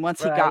other one,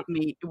 right.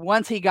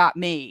 once he got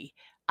me,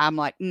 I'm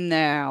like,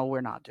 "No,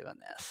 we're not doing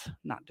this.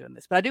 Not doing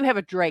this." But I do have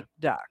a Yeah. drake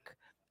duck.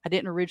 I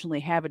didn't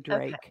originally have a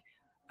Okay. drake,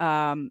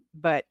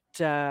 but,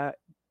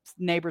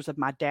 neighbors of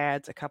my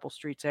dad's a couple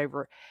streets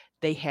over,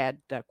 they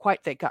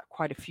got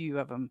quite a few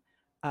of them,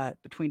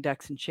 between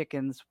ducks and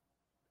chickens,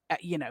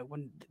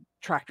 when the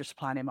Tractor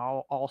supplying him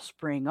all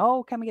spring.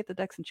 "Oh, come and get the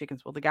ducks and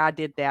chickens." Well, the guy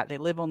did that. They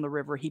live on the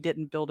river. He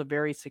didn't build a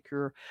very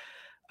secure,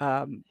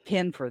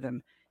 pen for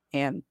them,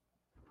 and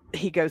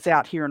he goes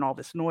out hearing all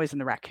this noise,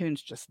 and the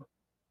raccoons just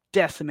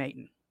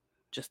decimating,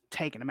 just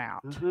taking them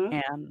out. Mhm.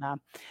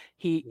 And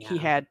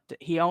Yeah.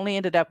 he only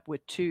ended up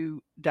with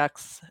 2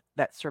 ducks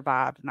that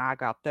survived, and I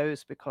got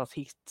those because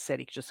he said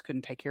he just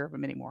couldn't take care of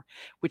them anymore,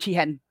 which he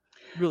hadn't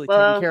really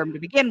taken Well, care of them to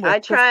begin with, I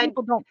because tried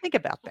people don't think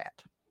about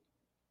that.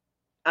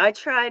 I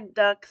tried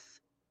ducks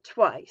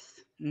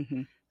twice.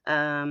 Mhm.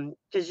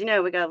 'Cause,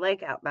 we got a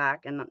lake out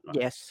back and,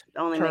 Yes. it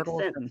only makes Turtles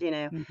sense, and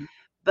mhm,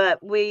 but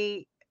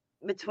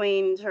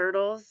between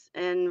turtles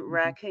and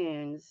mhm,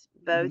 raccoons,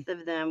 mhm. both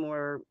of them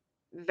were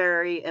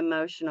very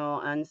emotional,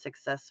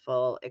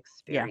 unsuccessful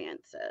Yeah.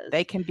 experiences.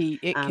 It can be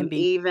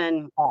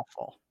Even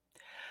awful.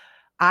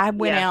 I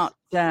went Yes. out,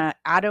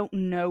 I don't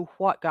know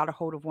what got a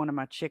hold of one of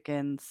my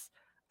chickens.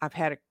 I've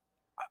had a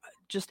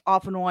just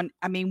off and on.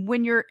 I mean,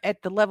 when you're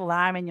at the level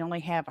I'm in, you only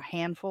have a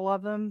handful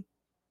of them.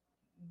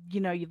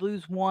 You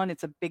lose one,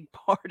 it's a big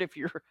part of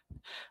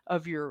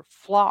your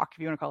flock, if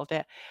you wanna call it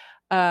that.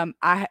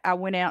 I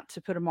went out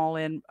to put them all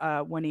in,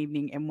 one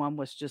evening, and one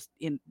was just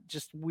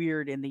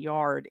weird in the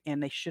yard,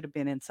 and they should have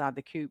been inside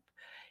the coop.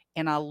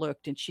 And I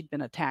looked, and she'd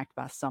been attacked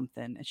by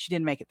something, and she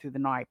didn't make it through the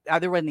night.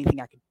 There wasn't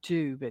anything I could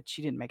do, but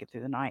she didn't make it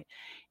through the night.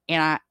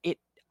 And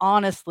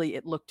honestly,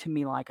 it looked to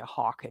me like a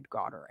hawk had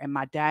got her. And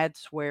my dad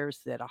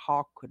swears that a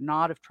hawk could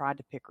not have tried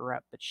to pick her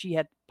up, but she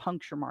had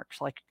puncture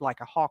marks like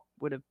a hawk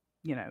would have,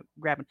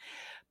 grabbed.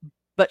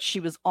 But she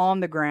was on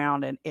the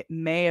ground, and it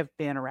may have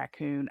been a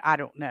raccoon. I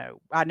don't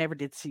know. I never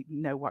did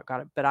know what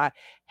got it, but I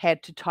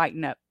had to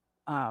tighten up,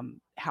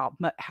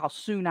 how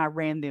soon I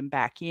ran them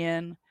back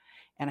in,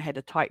 and I had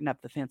to tighten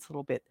up the fence a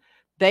little bit.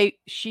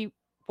 She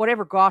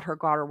whatever got her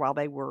while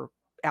they were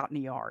out in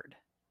the yard,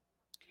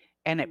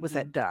 and it was Mhm.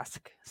 at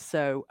dusk.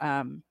 So,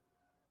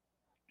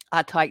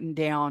 I tightened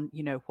down,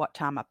 what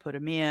time I put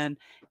them in,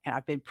 and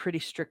I've been pretty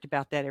strict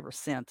about that ever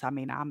since. I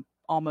mean, I'm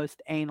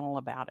almost anal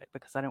about it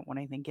because I don't want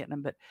anything getting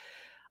them. But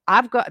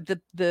I've got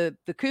the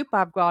coop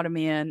I've got them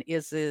in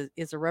is a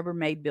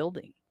Rubbermaid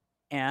building,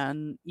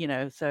 and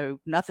so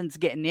nothing's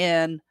getting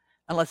in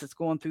unless it's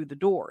going through the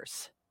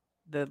doors,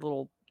 the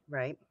little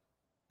Right.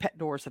 pet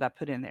doors that I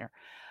put in there.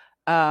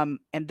 And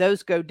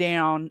those go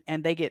down,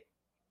 and they get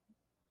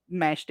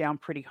mashed down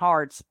pretty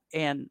hard,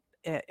 and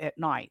at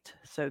night.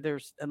 So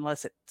there's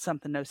unless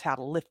something knows how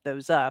to lift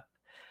those up,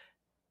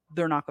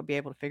 they're not going to be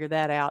able to figure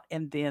that out.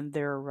 And then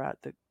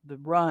the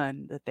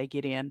run that they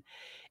get in,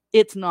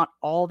 it's not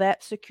all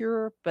that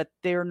secure, but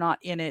they're not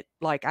in it.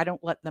 Like, I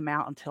don't let them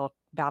out until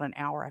about an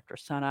hour after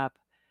sunup.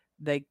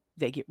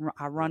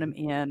 I run them Mhm.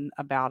 in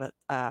about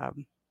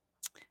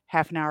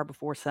half an hour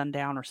before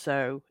sundown or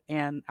so,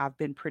 and I've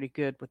been pretty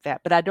good with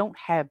that. But I don't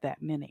have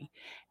that many,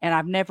 and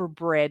I've never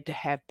bred to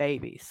have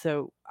babies,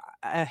 so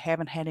I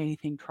haven't had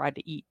anything tried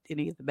to eat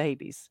any of the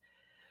babies.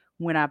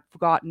 When I've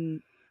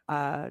gotten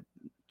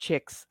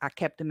chicks, I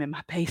kept them in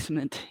my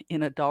basement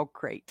in a dog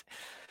crate,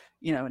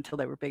 until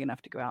they were big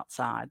enough to go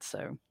outside.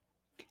 So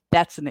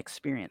that's an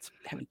experience,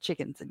 having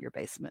chickens in your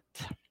basement.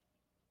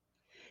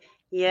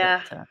 But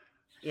Yeah.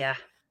 Yeah.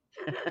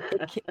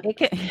 it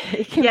can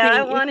it can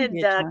Yeah, be it can be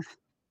a challenge.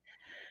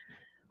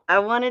 I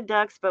wanted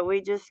ducks, but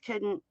we just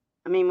couldn't.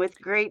 I mean, with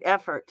great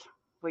effort,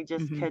 we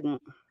just Mhm.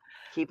 couldn't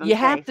keep them You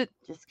have safe. to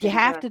Just you couldn't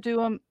do have it. to do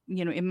them.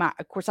 In my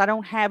of course, I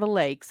don't have a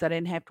lake, so I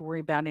didn't have to worry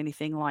about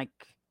anything like,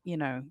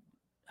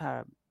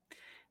 uh,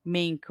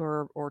 mink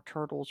or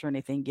turtles or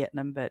anything getting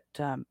them. But,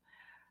 um,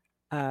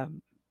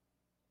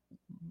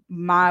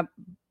 my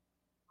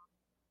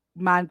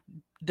my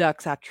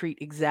ducks I treat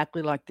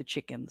exactly like the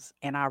chickens,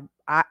 and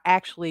I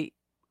actually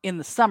in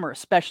the summer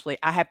especially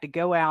I have to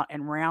go out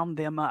and round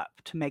them up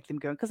to make them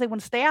go because they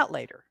want to stay out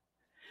later.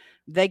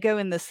 They go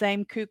in the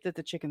same coop that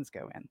the chickens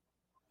go in.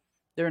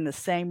 They're in the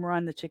same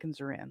run the chickens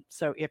are in.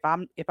 So if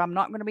I'm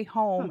not going to be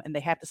Hmm. home and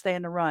they have to stay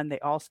in the run, they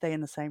all stay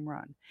in the same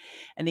run.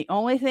 And the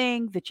only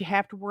thing that you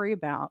have to worry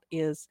about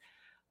is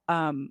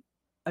um,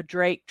 a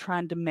drake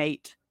trying to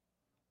mate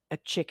a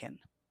chicken.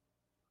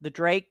 The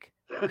drake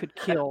could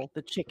kill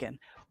the chicken.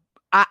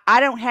 I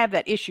don't have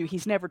that issue.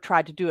 He's never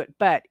tried to do it.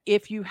 But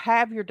if you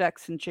have your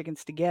ducks and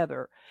chickens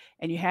together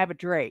and you have a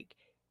drake,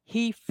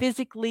 he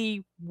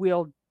physically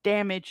will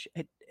damage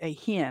a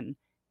hen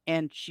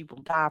and she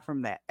will die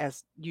from that,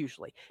 as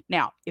usually.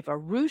 Now, if a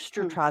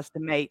rooster Hmm. tries to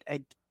mate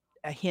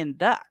a hen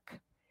duck,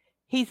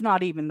 he's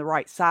not even the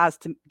right size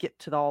to get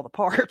to all the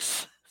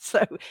parts.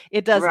 So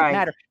it doesn't Right.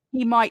 matter.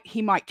 He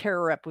might tear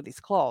her up with his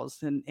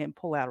claws and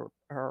pull out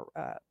her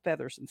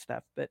feathers and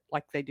stuff, but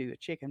like they do a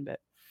chicken. But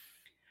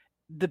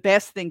the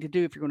best thing to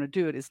do if you're going to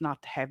do it is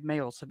not to have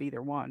males of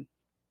either one.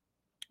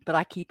 But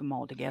I keep them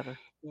all together.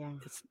 Yeah.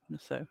 It's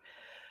so.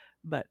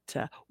 But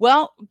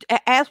well,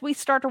 as we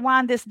start to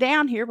wind this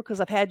down here,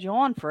 because I've had you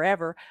on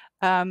forever,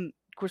 of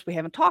course we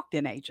haven't talked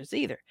in ages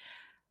either.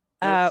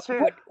 That's true.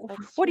 What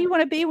That's what do true. you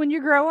want to be when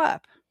you grow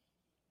up?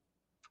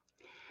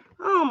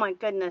 Oh my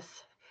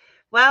goodness.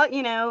 Well,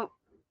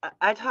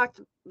 I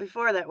talked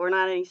before that we're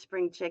not any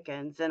spring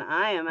chickens, and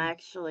I am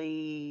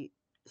actually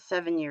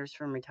 7 years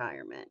from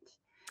retirement.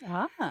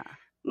 Ah,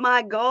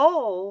 My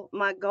goal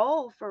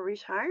for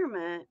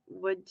retirement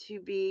would to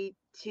be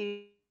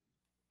to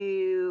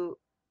do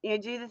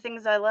the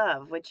things I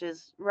love, which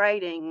is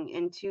writing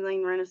and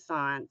two-lane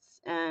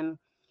renaissance and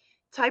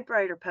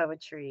typewriter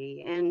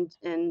poetry and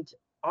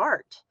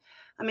art.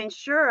 I mean,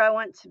 sure, I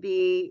want to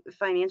be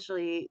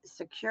financially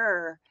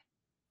secure,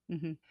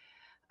 hmm,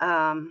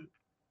 um,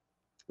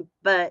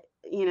 but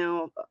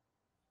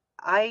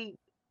I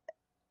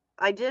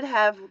I did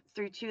have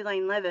through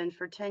two-lane living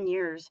for 10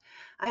 years.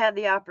 I had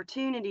the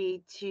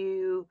opportunity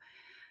to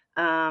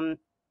um,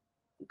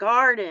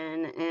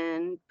 garden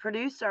and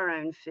produce our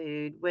own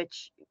food,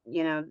 which,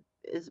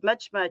 is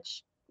much,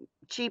 much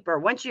cheaper.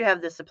 Once you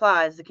have the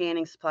supplies, the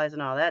canning supplies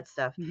and all that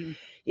stuff, hmm,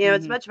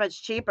 it's hmm, much,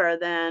 much cheaper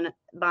than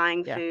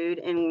buying yeah, food.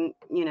 And,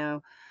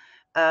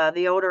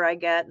 the older I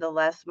get, the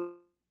less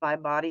my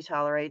body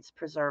tolerates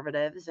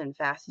preservatives and fast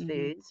hmm,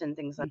 foods and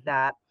things like hmm,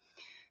 that.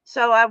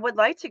 So I would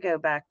like to go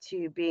back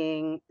to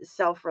being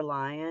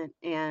self-reliant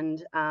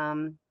and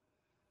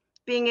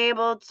being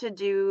able to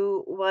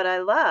do what I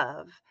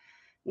love.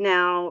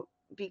 Now,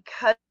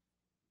 because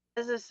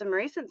of some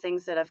recent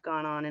things that have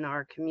gone on in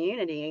our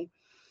community,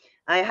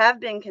 I have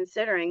been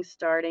considering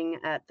starting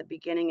at the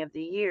beginning of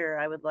the year.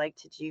 I would like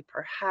to do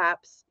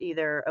perhaps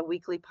either a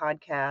weekly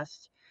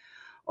podcast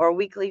or a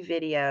weekly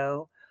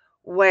video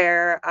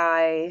where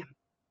I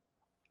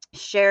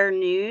share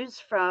news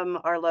from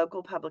our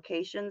local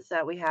publications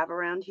that we have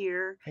around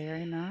here.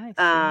 very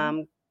nice. Yeah.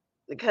 Um,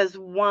 because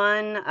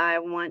one, I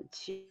want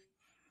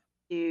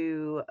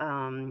to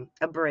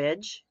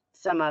abridge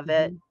some of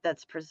it Hmm,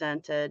 that's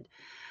presented.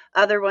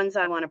 Other ones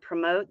I want to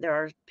promote. There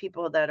are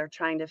people that are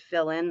trying to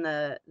fill in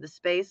the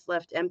space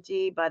left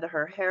empty by the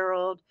Her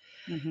Herald.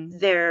 hmm,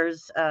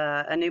 There's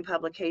a new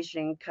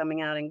publication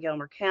coming out in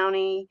Gilmer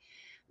County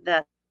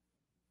that's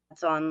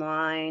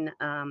online.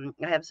 I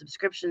have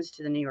subscriptions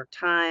to the New York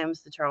Times, the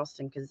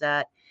Charleston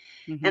Gazette,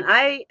 and hmm.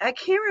 I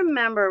can't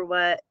remember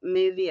what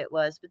movie it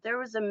was, but there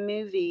was a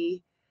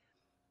movie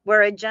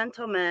where a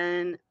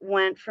gentleman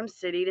went from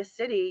city to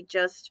city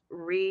just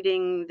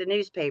reading the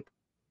newspapers,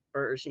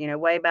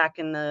 way back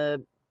in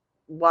the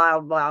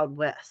wild, wild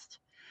west.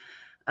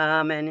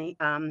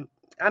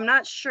 I'm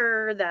not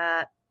sure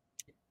that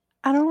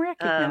I don't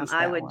recognize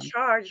I that would one.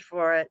 charge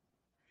for it.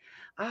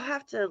 I'll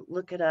have to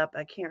look it up.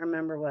 I can't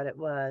remember what it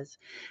was.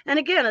 And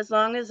again, as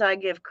long as I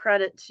give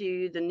credit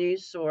to the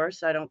news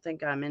source, I don't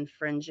think I'm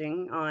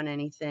infringing on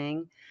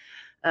anything.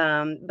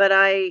 But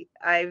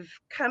I've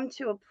come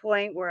to a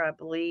point where I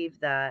believe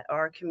that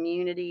our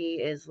community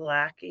is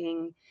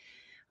lacking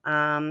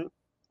um,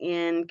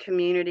 in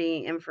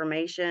community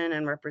information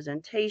and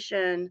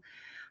representation.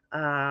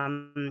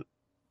 Um,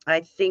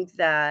 I think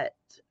that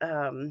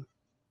um,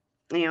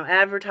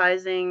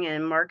 advertising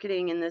and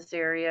marketing in this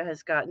area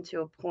has gotten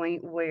to a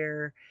point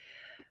where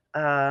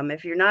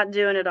if you're not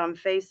doing it on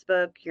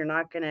Facebook, you're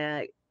not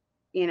gonna,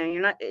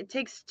 you're not. It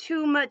takes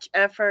too much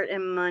effort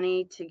and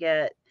money to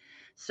get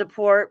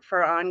support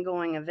for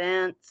ongoing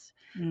events.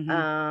 Hmm,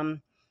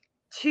 Um,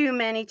 Too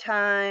many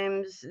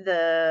times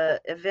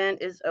the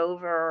event is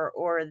over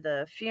or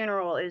the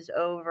funeral is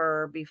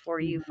over before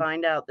you hmm.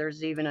 find out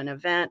there's even an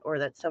event or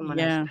that someone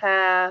has Yeah,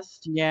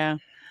 passed. yeah.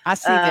 I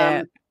see that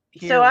Um,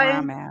 so here where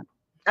I'm at.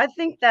 I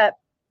think that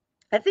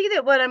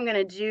what I'm going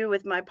to do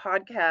with my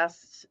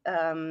podcasts,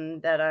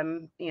 that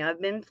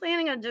I've been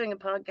planning on doing a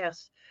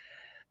podcast,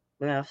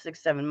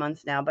 6, 7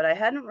 months now, but I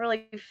hadn't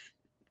really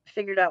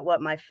figured out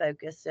what my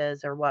focus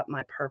is or what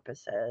my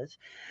purpose is.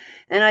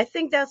 And I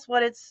think that's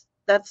what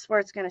that's where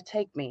it's going to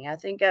take me. I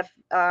think if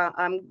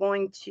I'm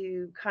going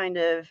to kind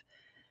of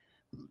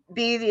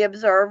be the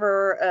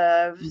observer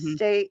of Mhm.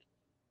 state,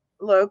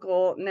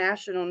 local,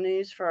 national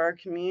news for our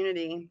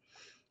community,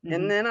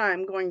 and Mhm. then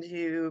I'm going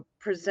to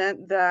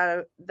present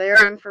their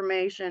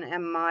information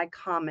and my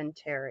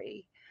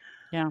commentary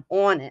Yeah.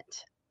 on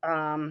it.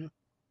 Um,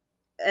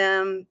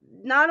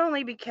 Not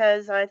only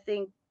because I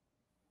think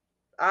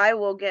I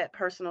will get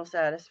personal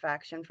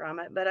satisfaction from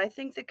it, but I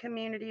think the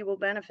community will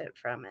benefit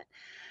from it.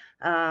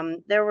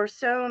 There were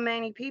so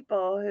many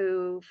people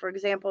who, for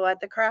example, at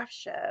the craft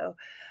show,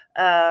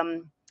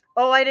 um,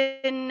 oh, I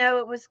didn't know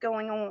it was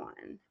going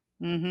on.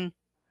 Mhm.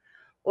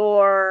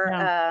 Or,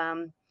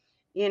 Yeah.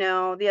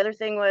 the other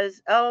thing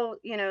was, oh,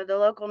 the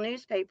local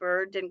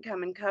newspaper didn't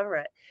come and cover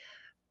it.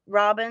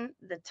 Robin,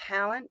 the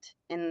talent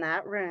in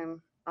that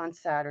room on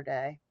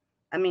Saturday.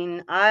 I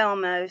mean, I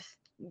almost,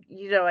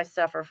 I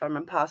suffer from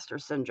imposter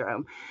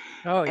syndrome.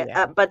 Oh,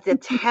 yeah. But Me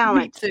too the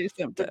sometimes,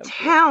 yes.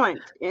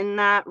 talent in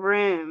that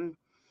room,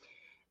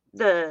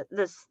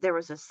 there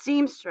was a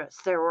seamstress,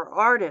 there were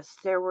artists,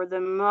 there were the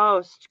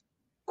most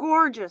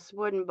gorgeous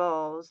wooden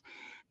bowls,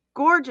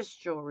 gorgeous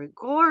jewelry,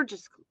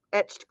 gorgeous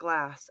etched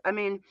glass. I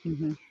mean,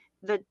 Mhm.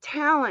 the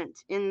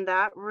talent in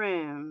that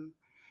room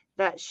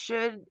that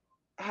should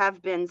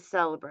have been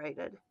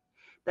celebrated,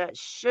 that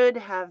should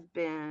have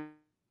been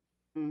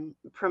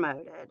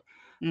promoted.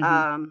 Um,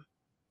 Mhm.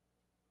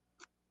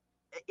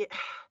 it,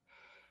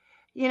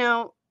 you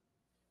know,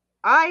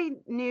 I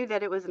knew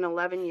that it was an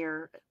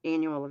 11-year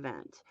annual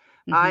event.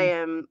 I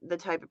Mhm. am the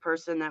type of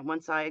person that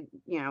once I,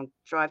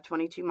 drive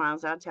 22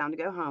 miles out of town to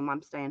go home,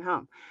 I'm staying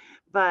home.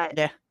 But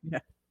Yeah. Yeah.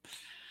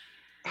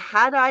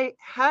 had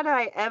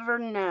I ever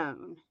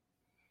known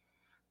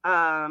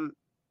um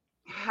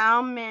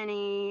how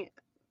many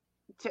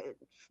to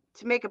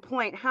to make a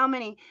point, how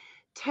many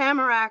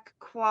tamarack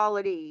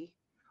quality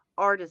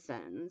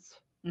artisans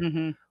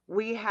Mhm.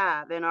 we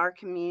have in our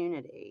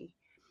community,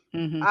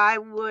 Mhm. I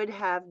would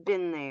have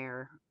been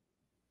there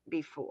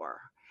before.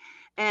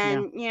 Yeah.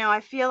 And, I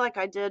feel like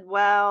I did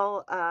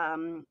well,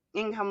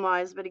 income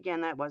wise, but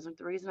again, that wasn't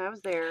the reason I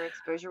was there.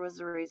 Exposure was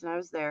the reason I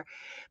was there.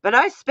 But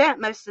I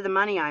spent most of the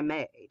money I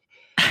made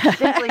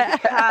simply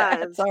That's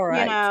because, all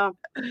right.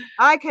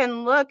 I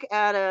can look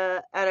at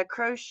a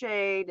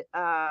crocheted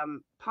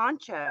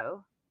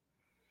poncho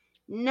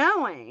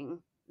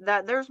knowing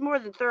that there's more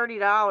than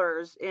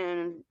 $30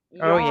 in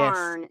Oh, yes.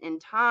 yarn and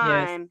Yes.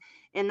 time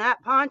in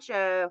that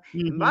poncho,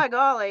 and Mhm. by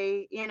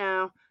golly,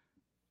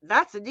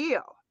 that's a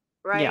deal,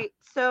 Yeah. right?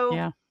 So,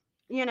 Yeah.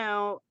 you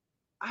know,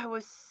 I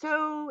was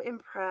so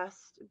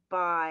impressed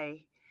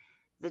by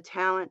the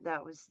talent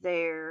that was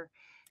there,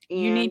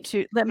 You need and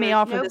to let me there's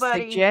offer the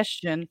nobody.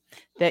 suggestion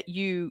that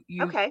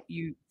Okay.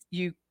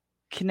 you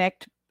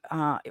connect,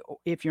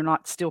 if you're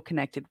not still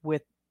connected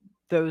with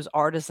those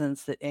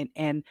artisans that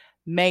and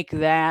make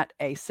that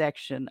a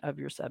section of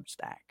your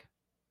Substack.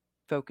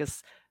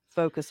 Focus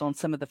focus on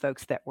some of the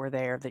folks that were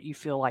there that you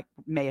feel like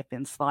may have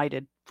been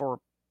slighted for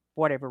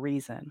whatever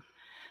reason.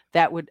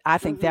 That would I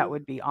think that Mhm.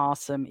 would be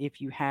awesome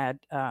if you had,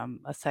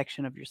 a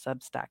section of your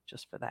Substack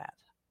just for that.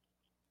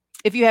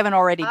 If you haven't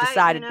already I,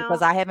 decided,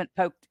 because I haven't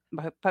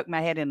poked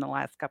my head in the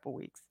last couple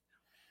weeks.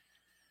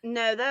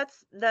 no,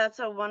 that's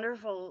a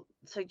wonderful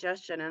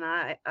suggestion, and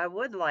I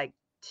would like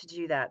to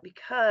do that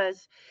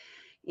because,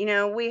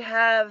 we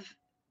have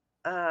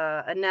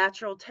a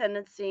natural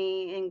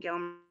tendency in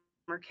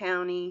Gilmer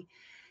County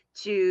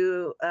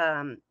to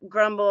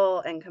grumble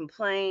and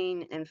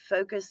complain and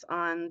focus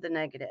on the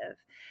negative.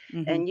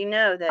 Mhm. And you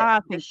know that I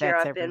think this year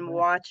that's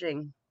everywhere.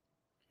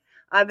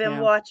 I've been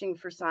Yeah. watching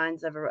for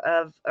signs of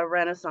a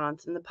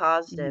renaissance in the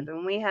positive, Mhm.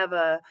 and we have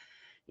a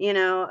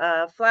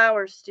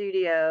flower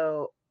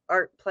studio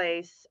art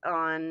place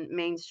on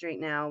Main Street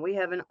now. We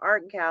have an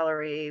art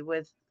gallery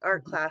with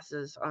art Mhm.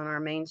 classes on our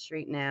Main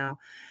Street now.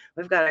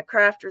 We've got a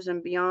Crafters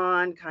and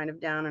Beyond kind of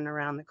down and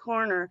around the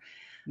corner.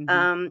 Mhm.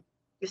 Um,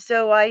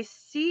 so I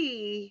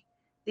see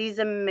these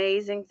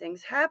amazing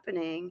things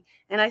happening,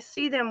 and I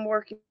see them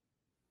working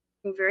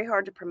very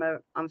hard to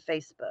promote on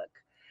Facebook.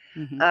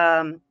 Mhm.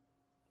 Um,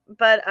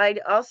 but I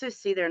also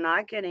see they're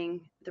not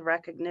getting the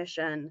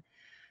recognition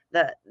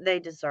that they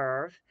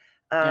deserve.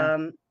 Yeah.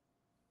 Um,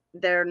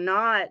 they're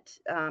not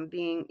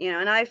being,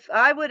 and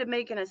I would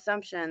make an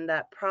assumption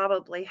that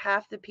probably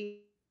half the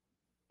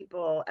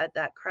people at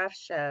that craft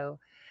show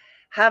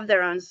have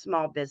their own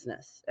small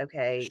business,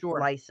 okay, Sure.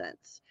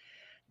 license,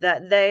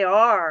 that they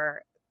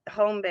are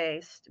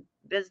home-based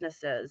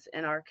businesses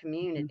in our Mhm.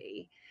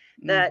 community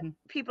that Mhm.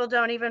 people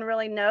don't even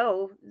really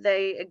know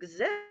they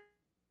exist.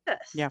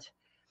 Yeah.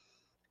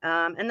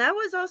 And that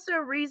was also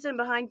a reason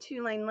behind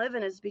Two Lane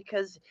Living, is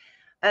because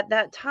at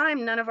that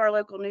time, none of our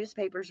local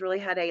newspapers really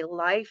had a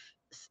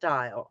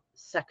lifestyle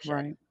section.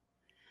 Right.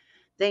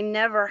 They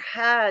never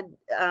had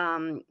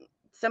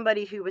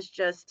somebody who was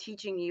just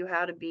teaching you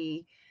how to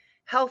be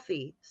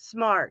healthy,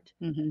 smart,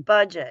 Mhm.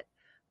 budget,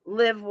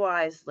 live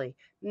wisely,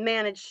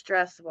 manage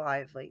stress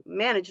wisely,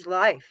 manage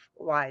life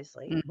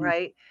wisely, Mhm.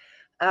 right?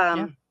 Yeah.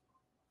 Um,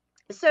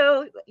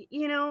 so,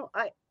 you know,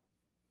 I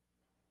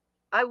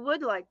I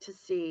would like to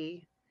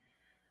see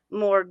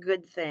more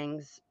good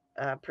things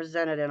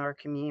presented in our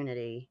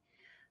community.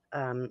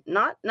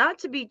 Not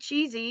to be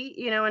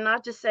cheesy, and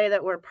not to say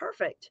that we're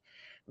perfect,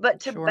 but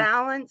to Sure.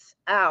 balance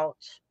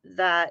out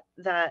that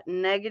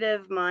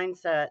negative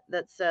mindset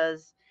that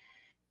says,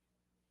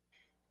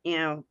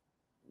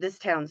 this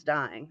town's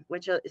dying,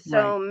 which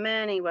so Right.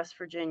 many West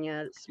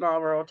Virginia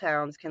small rural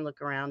towns can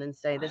look around and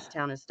say this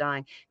town is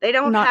dying. They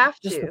don't Not have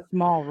just the to.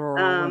 small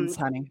rural ones, Um,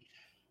 honey.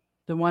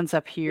 The ones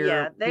up here,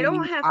 yeah, they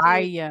don't have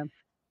to.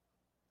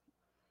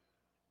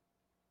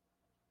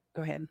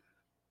 go ahead.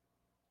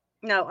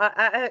 No,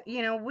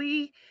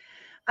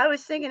 I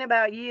was thinking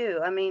about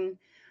you. I mean,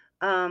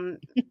 um,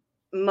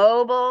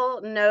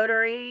 mobile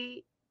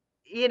notary,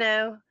 you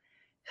know,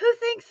 who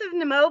thinks of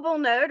mobile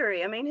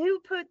notary? I mean, who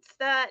puts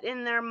that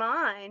in their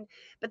mind?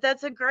 But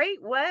that's a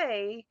great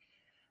way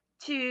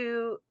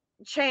to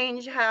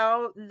change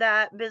how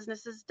that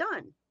business is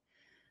done.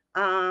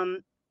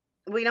 Um,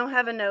 we don't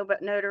have a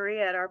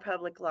notary at our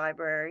public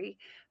library.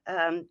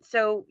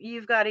 So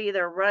you've got to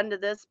either run to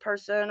this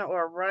person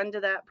or run to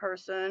that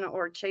person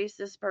or chase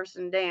this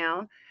person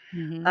down.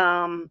 Mhm.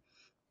 Um,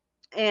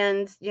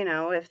 and,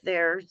 if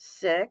they're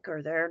sick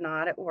or they're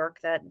not at work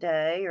that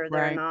day or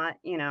they're Right. not,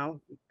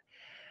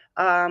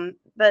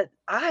 but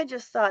I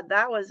just thought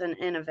that was an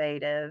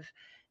innovative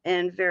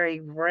and very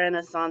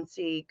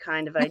renaissance-y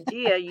kind of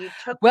idea. You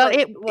took Well, what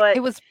it what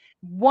was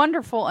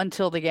wonderful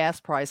until the gas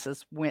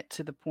prices went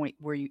to the point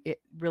where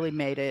it really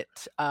made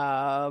it,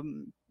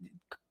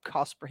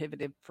 cost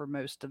prohibitive for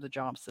most of the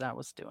jobs that I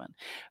was doing.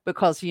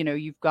 Because,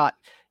 you've got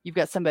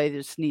somebody that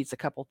just needs a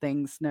couple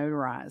things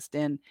notarized,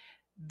 and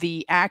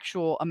the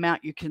actual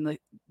amount you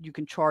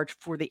can charge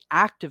for the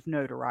act of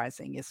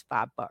notarizing is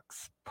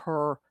 $5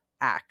 per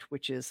act,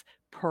 which is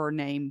per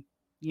name,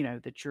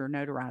 that you're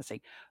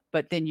notarizing.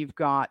 But then you've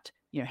got,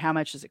 how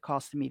much does it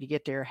cost me to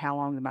get there? How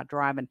long am I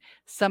driving?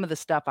 Some of the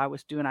stuff I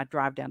was doing, I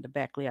drive down to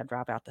Beckley, I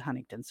drive out to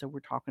Huntington. So we're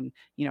talking,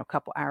 a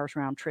couple hours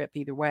round trip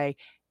either way.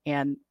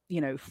 And,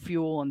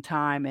 fuel and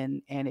time,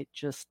 and it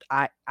just,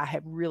 I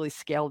have really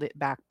scaled it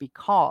back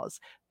because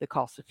the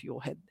cost of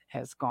fuel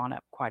has gone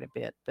up quite a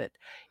bit, but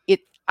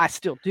I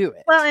still do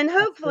well, it. and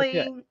I still do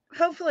it.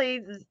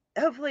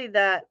 hopefully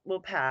that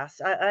will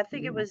pass. I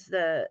think it Yeah. was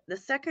the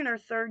second or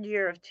third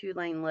year of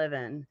two-lane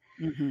living.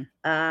 Mhm.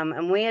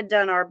 And we had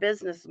done our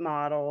business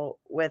model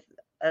with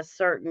a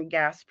certain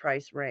gas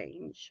price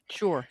range.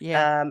 Sure.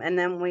 Yeah. And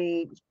then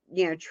we,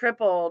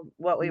 tripled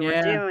what we were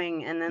Yeah.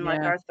 doing. And then,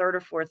 like Yeah. our third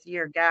or fourth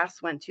year,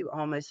 gas went to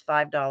almost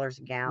 $5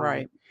 a gallon.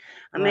 Right.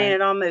 I mean, Right.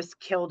 it almost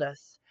killed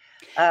us.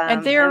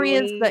 And there And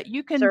is we that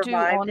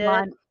survived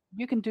it.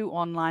 you can do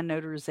online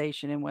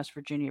notarization in West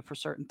Virginia for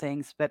certain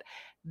things, but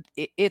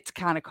it's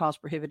kind of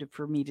cost prohibitive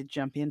for me to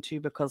jump into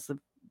because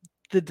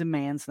the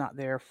demand's not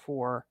there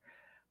for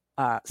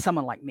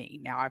someone like me.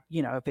 Now,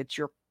 if it's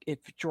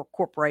your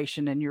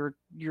corporation and you're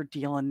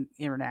dealing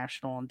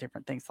international and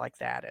different things like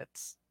that,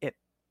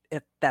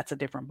 that's a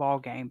different ball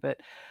game. But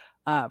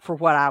for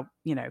what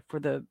for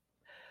the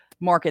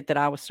market that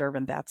I was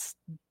serving, that's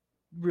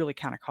really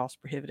kind of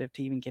cost prohibitive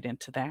to even get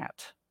into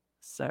that.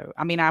 So,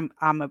 I mean, I'm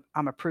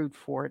approved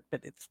for it,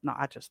 but it's not.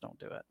 I just don't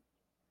do it.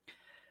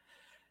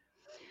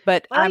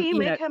 But Well, you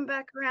may come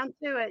back around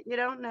to it. You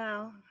don't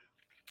know.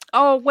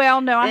 oh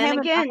well, no, I And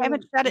haven't. I again,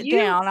 haven't shut it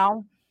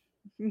down.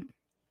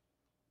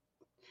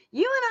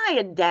 you and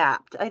I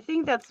adapt.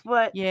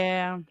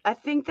 Yeah, I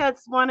think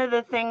that's one of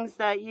the things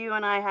that you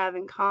and I have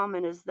in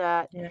common is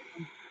that yeah,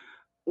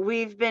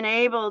 we've been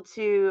able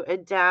to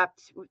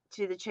adapt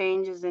to the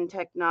changes in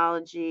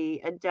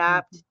technology, mhm,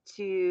 adapt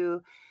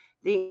to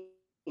the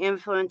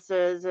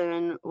influences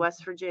in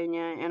West mhm,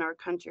 Virginia, in our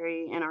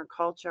country, in our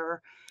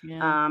culture.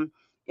 yeah, Um,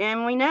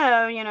 and we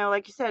know,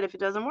 like you said, if it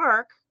doesn't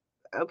work,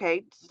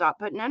 okay, stop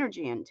putting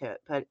energy into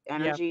it. Put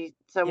yeah, energy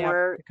yeah.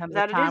 somewhere There comes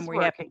a that it time is where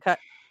you have to working.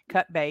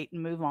 cut bait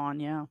and move on.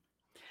 Yeah.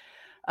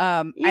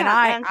 And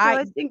Yeah, and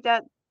so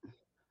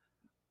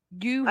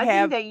you I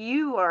think have. that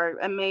you are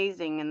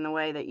amazing in the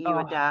way that you Oh,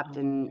 adapt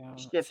and yeah,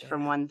 let's shift see.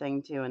 from one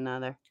thing to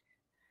another.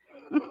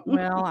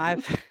 Well,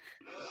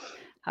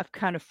 I've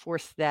kind of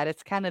forced that.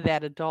 It's kind of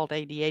that adult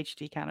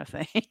ADHD kind of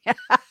thing.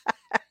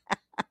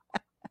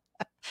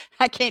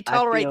 I can't I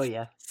tolerate feel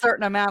you.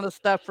 certain amount of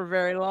stuff for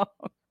very long.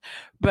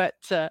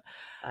 But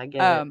I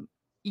get it. um,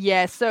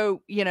 yeah,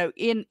 so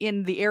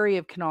in the area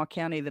of Kanawha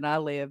County that I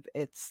live,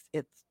 it's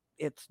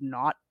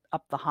not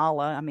up the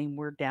holla. I mean,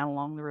 we're down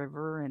along the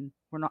river, and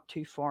we're not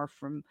too far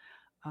from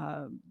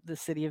the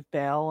city of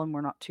Bell, and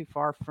we're not too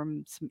far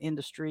from some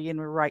industry, and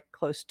we're right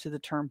close to the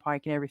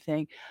turnpike and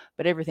everything.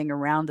 But everything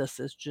around us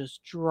is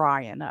just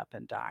drying up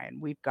and dying.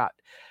 We've got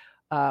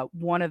uh,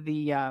 one of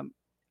the um,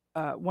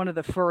 one of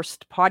the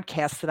first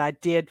podcasts that I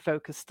did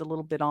focused a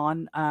little bit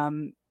on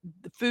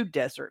the food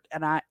desert,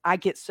 and I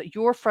get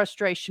your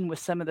frustration with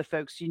some of the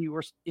folks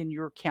in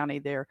your county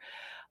there.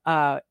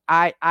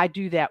 I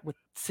do that with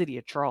city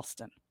of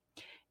Charleston,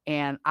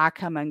 And I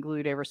come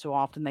unglued ever so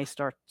often. They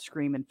start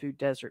screaming food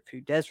desert,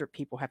 food desert.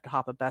 People have to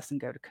hop a bus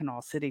and go to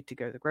Canal City to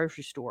go to the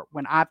grocery store.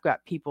 When I've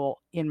got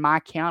people in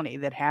my county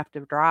that have to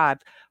drive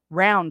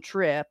round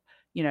trip,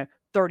 you know,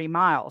 30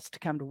 miles to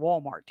come to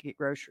Walmart to get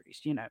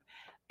groceries, you know.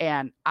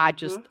 And I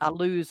just Mhm.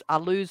 I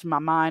lose my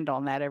mind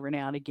on that every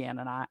now and again.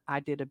 And I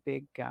did a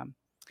big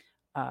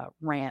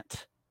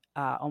rant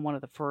on one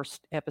of the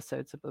first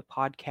episodes of the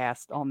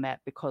podcast on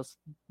that, because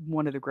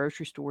one of the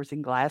grocery stores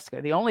in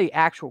Glasgow, the only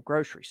actual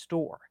grocery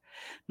store,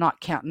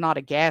 not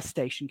a gas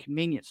station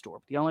convenience store,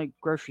 but the only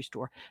grocery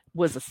store,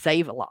 was a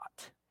Save a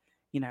Lot.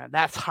 You know,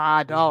 that's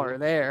high Mhm. dollar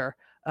there.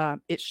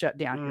 It shut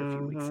down here a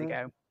few weeks Mhm.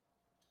 ago.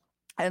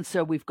 And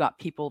so we've got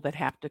people that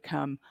have to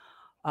come,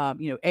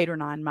 8 or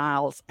 9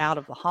 miles out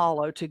of the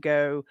hollow to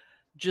go,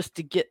 just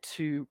to get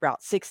to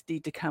Route 60,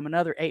 to come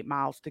another 8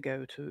 miles to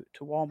go to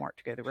Walmart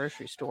to go to the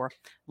grocery store,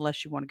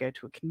 unless you want to go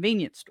to a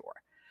convenience store.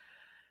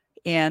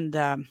 And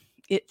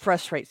it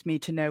frustrates me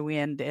to no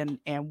end.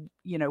 And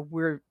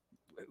we're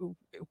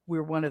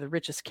one of the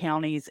richest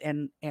counties,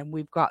 and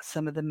we've got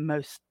some of the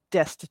most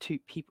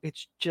destitute people.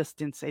 It's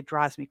just insane. It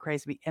drives me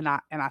crazy. And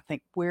I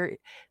think, where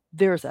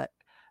there's a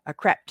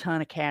crap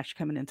ton of cash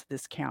coming into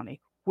this county,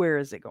 where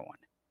is it going?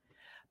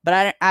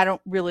 But I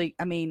don't really,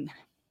 I mean,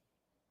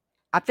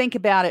 I think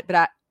about it,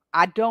 but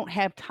I don't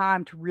have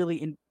time to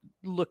really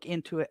look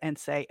into it and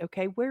say,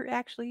 okay, where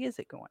actually is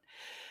it going?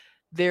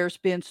 There's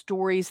been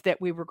stories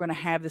that we were going to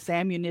have this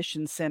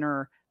ammunition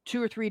center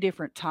two or three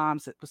different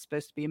times. It was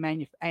supposed to be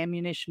a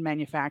ammunition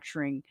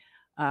manufacturing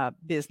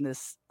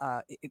business.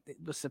 It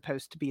was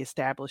supposed to be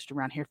established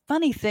around here.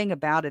 Funny thing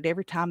about it,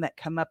 every time that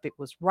come up, it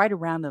was right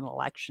around an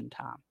election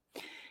time.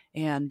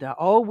 And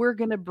oh, we're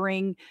going to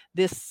bring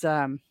this.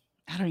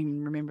 I don't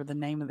even remember the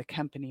name of the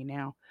company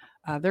now.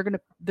 They're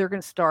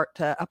gonna start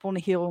up on the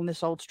hill on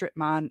this old strip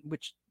mine,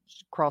 which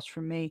is across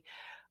from me,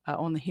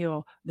 on the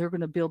hill. They're going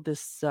to build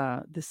this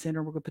center.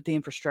 We're going to put the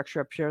infrastructure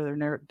up here.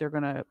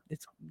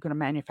 It's going to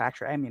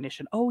manufacture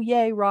ammunition. Oh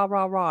yay, rah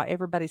rah rah!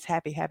 Everybody's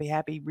happy, happy,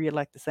 happy.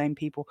 Reelect the same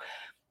people.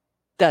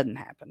 Doesn't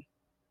happen.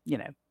 You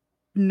know,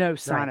 no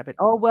sign Right. of it.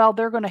 Oh well,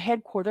 they're going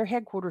to their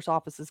headquarters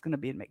office is going to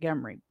be in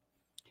Montgomery.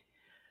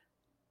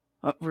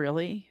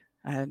 Really?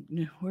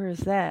 Where is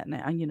that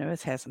now?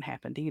 This hasn't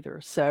happened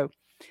either. So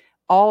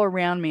all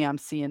around me, I'm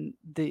seeing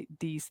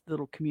these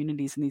little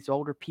communities and these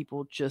older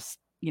people just,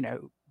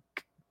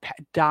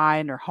 die,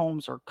 and their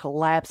homes are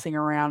collapsing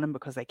around them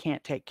because they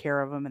can't take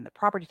care of them, and the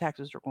property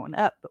taxes are going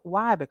up. But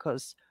why?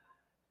 Because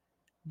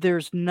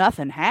there's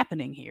nothing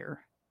happening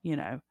here, you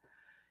know.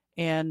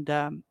 And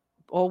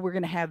we're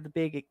going to have the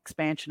big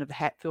expansion of the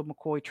Hatfield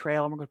McCoy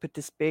Trail, and we're going to put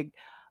this big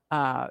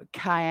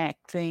kayak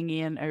thing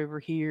in over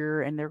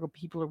here, and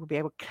people are going to be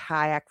able to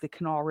kayak the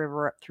Canal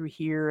River up through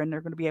here, and they're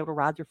going to be able to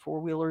ride their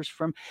four wheelers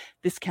from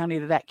this county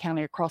to that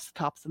county across the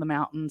tops of the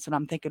mountains. And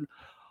I'm thinking,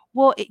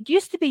 well, it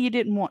used to be you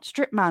didn't want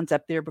strip mines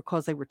up there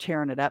because they were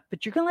tearing it up,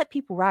 but you're going to let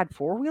people ride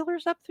four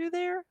wheelers up through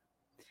there?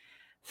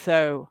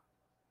 So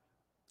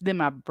then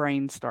my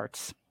brain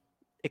starts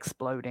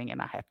exploding, and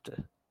I have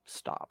to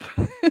stop.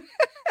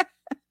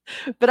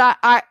 But it's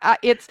I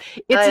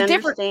a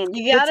different understand.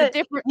 it's a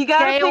different You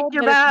gotta pick scale,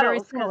 your but it's very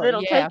battles, because 'cause similar.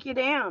 it'll Yeah. take you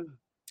down.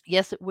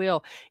 Yes, it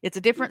will. It's a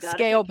You different gotta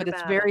scale, pick but your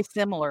it's very battles.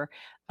 similar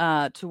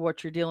to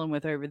what you're dealing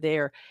with over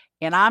there.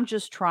 And I'm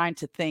just trying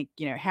to think,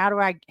 how do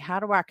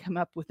I come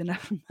up with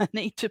enough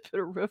money to put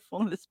a roof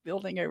on this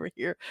building over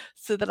here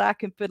so that I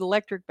can put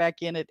electric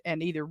back in it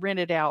and either rent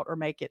it out or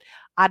make it.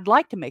 I'd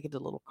like to make it a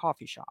little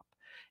coffee shop.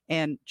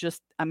 And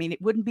just, I mean,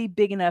 it wouldn't be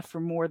big enough for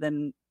more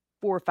than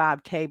 4 or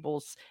 5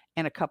 tables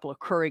and a couple of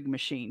Keurig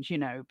machines,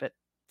 but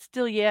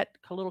still yet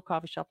a little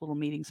coffee shop, little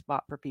meeting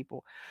spot for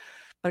people.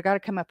 But I got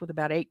to come up with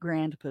about 8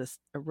 grand to put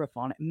a roof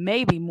on it,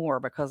 maybe more,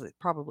 because it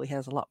probably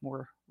has a lot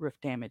more roof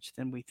damage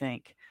than we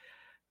think.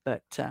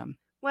 But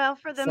Well,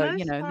 for the so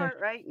most there. part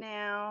right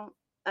now,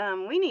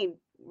 we need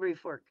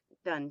roof work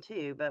done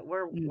too, but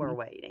we're Hmm.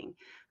 waiting.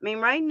 I mean,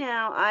 right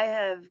now I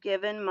have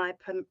given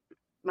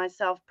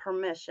myself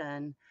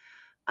permission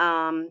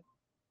um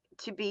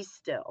to be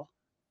still.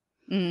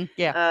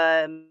 Yeah.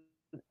 Um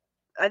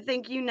I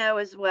think you know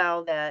as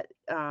well that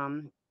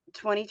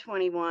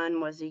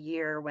 2021 was a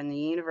year when the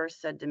universe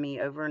said to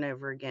me over and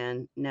over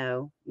again,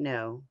 no,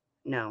 no,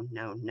 no,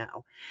 no,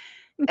 no.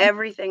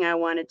 Everything I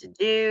wanted to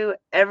do,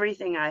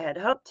 everything I had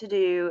hoped to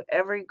do,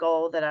 every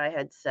goal that I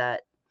had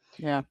set,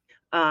 Yeah.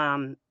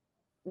 um,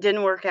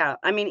 didn't work out.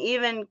 I mean,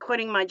 even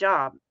quitting my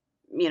job,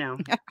 you know,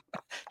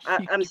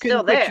 I'm You couldn't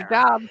still quit your there.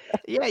 job.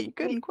 Yeah, you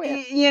couldn't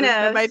quit. You There was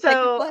know, nobody to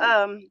take your so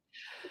place.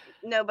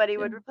 nobody Yeah.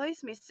 would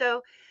replace me.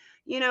 So,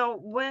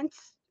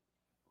 once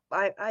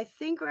I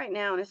think right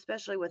now, and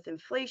especially with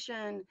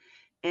inflation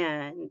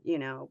and,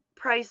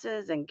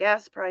 prices and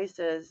gas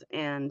prices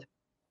and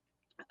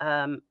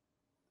um,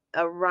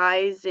 a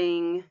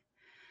rising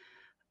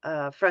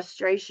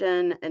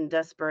frustration and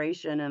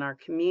desperation in our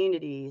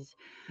communities,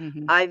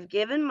 Mhm. I've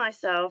given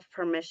myself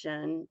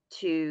permission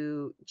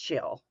to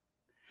chill.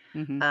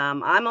 Mhm.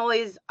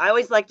 I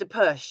always like to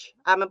push.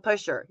 I'm a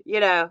pusher,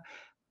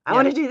 I Yep.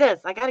 want to do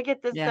this. I got to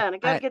get this Yeah. done. I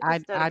got to I get I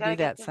this done. I I got do to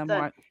get that this done.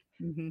 somewhat.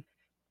 Mhm.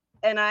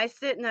 And I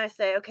sit and I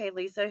say, okay,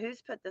 Lisa,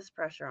 who's put this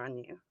pressure on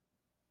you?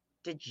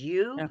 Did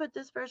you Yeah. put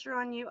this pressure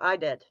on you? I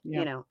did.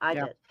 Yeah. I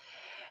Yeah. did.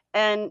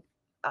 And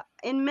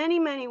in many,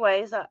 many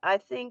ways, I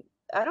think,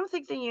 I don't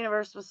think the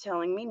universe was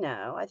telling me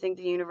no. I think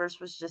the universe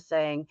was just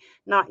saying,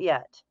 not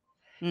yet.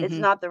 It's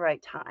Mhm. not the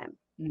right time.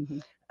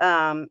 Mhm.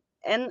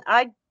 And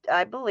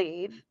I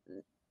believe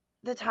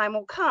the time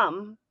will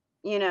come,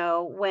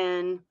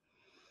 when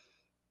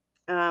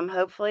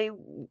hopefully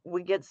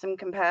we get some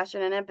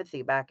compassion and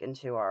empathy back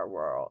into our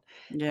world,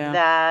 Yeah.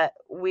 that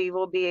we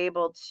will be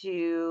able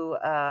to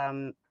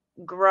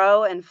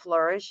grow and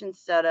flourish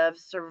instead of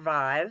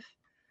survive.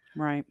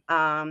 Right.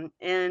 And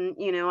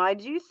I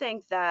do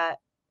think that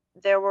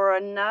there were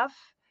enough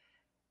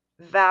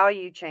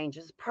value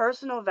changes,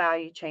 personal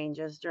value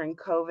changes during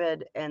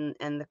COVID and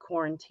the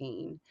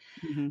quarantine,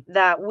 Mhm.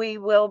 that we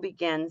will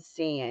begin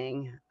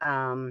seeing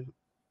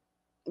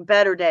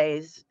better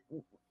days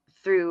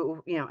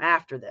through,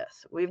 after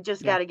this. We've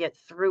just Yeah. got to get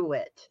through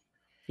it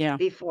Yeah.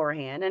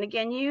 beforehand. And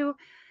again, you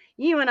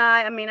and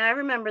I mean, I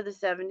remember the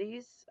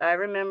 70s. I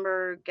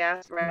remember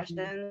gas Mhm.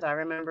 rations. I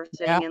remember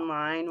Yeah. sitting in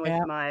line with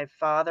Yeah. my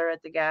father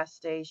at the gas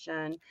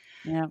station.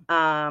 Yeah.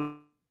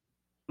 Um,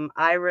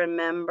 I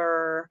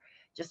remember,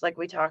 just like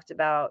we talked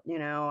about,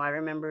 I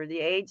remember the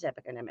AIDS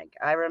epidemic.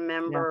 I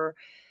Yeah. remember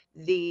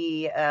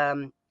the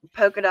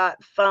polka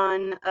dot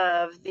fun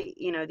of the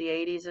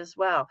 80s as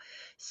well.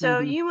 So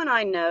Mhm. you and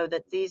I know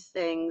that these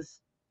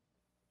things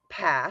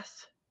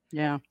pass,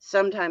 Yeah.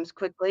 sometimes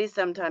quickly,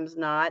 sometimes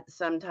not,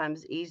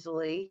 sometimes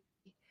easily,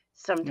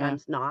 Yeah.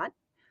 sometimes not.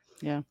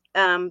 Yeah.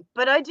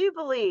 But I do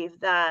believe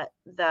that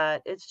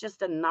it's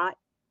just a not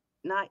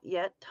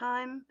yet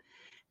time,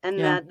 and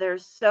Yeah. that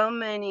there's so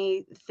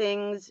many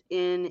things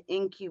in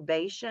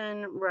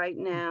incubation right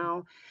Mhm.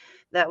 now,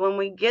 that when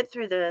we get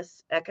through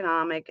this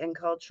economic and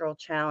cultural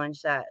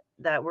challenge, that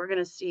we're going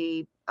to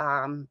see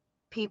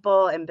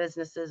people and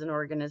businesses and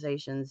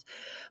organizations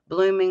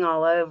blooming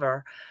all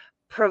over,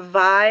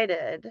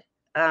 provided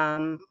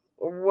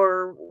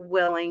we're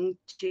willing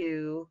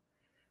to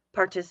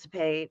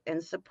participate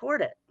and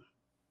support it.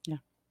 Yeah.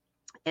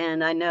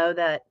 And I know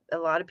that a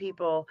lot of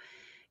people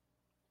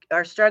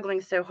are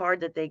struggling so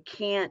hard that they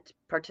can't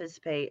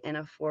participate and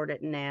afford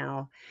it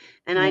now.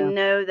 And I Yeah.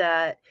 know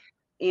that,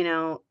 you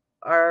know,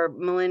 our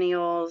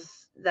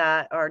millennials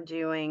that are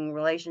doing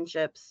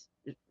relationships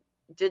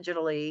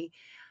digitally,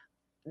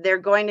 they're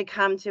going to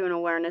come to an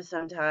awareness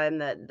sometime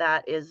that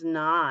that is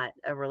not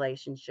a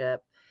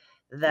relationship,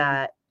 Yeah.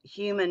 that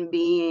human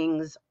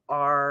beings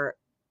are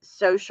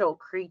social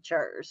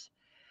creatures.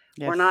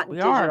 We're Yes, not we are.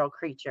 digital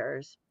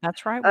creatures.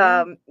 That's right, we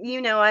are.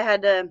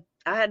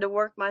 I had to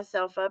work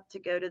myself up to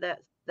go to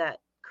that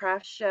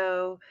craft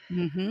show,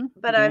 Mhm.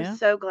 but I'm Yeah.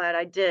 so glad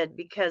I did,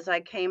 because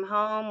I came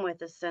home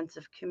with a sense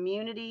of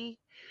community,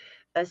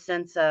 a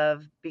sense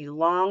of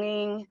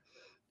belonging,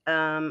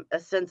 a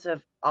sense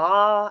of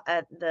awe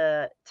at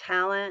the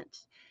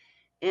talent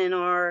in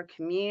our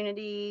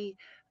community.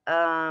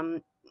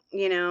 Um,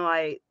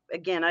 I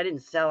didn't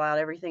sell out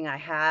everything I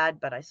had,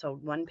 but I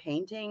sold one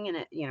painting, and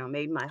it,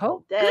 made my Oh,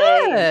 whole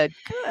day. And good.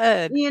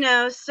 Good.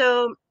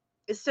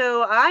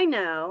 so I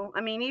know,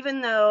 I mean,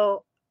 even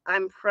though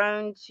I'm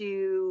prone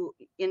to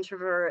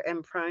introvert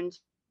and prone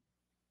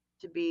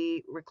to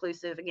be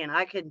reclusive, again,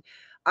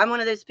 I'm one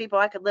of those people,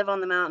 I could live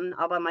on the mountain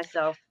all by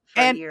myself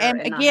for a year And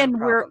and not have a again,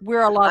 problem.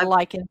 we're a lot I'm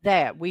alike in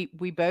that. We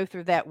both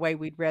are that way.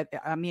 We'd rather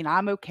I mean,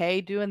 I'm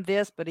okay doing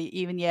this, but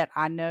even yet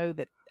I know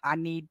that I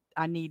need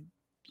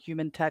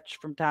human touch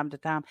from time to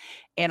time.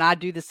 And I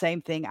do the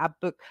same thing.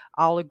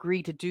 I'll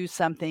agree to do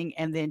something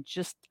and then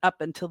just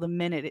up until the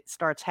minute it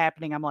starts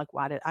happening, I'm like,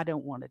 I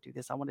don't want to do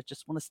this. I want to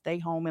just want to stay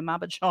home in my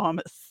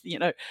pajamas,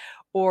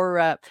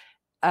 or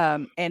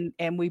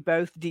and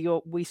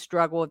we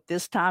struggle at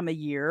this time of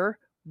year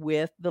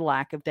with the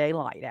lack of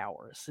daylight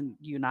hours. And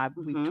you and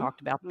we've Mhm. talked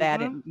about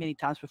that Mhm. many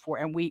times before.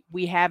 And we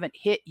haven't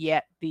hit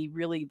yet the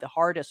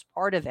hardest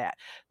part of that.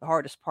 The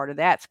hardest part of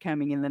that's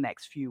coming in the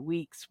next few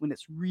weeks when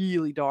it's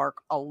really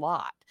dark a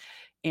lot.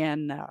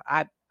 And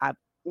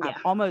Yeah.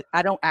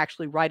 I don't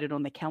actually write it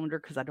on the calendar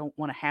because I don't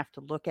want to have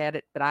to look at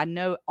it, but I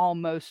know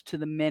almost to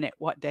the minute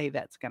what day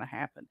that's going to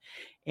happen.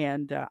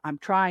 And I'm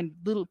trying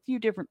few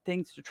different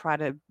things to try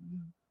to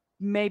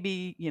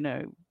maybe,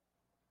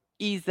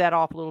 ease that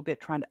off a little bit,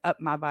 trying to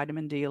up my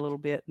vitamin D a little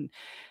bit and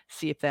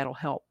see if that'll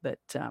help. But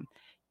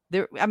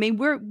I mean,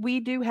 we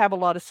do have a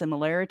lot of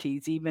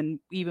similarities, even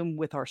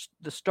with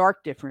the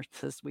stark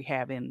differences we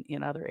have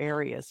in other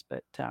areas.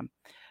 But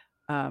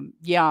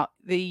yeah,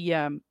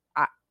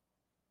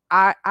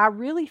 I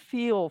really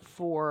feel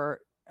for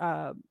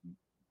uh,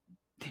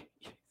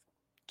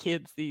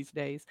 kids these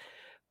days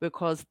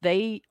because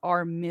they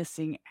are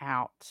missing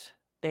out.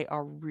 They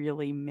are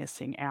really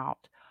missing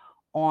out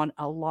on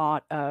a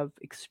lot of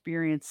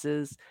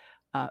experiences,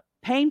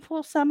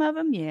 painful, some of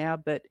them, yeah,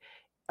 but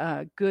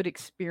good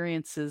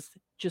experiences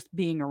just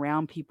being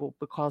around people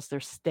because they're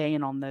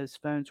staying on those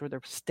phones or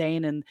they're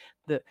staying in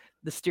the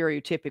the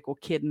stereotypical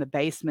kid in the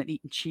basement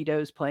eating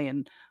Cheetos,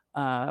 playing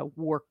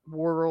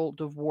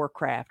World of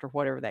Warcraft or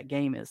whatever that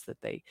game is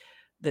that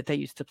they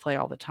used to play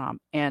all the time,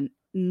 and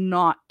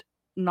not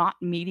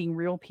meeting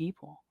real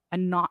people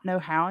and not know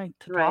how to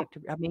Right. talk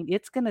to. I mean,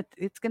 it's gonna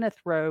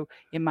throw,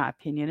 in my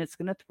opinion, it's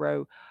gonna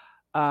throw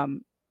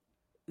um,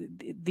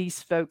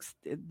 these folks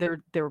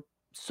their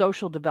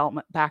social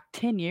development back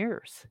 10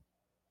 years,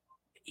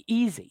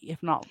 easy,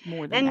 if not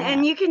more than And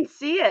that. you can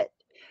see it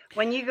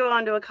when you go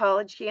onto a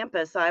college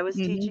campus. I was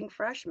Hmm. teaching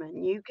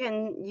freshmen. You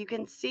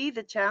can see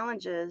the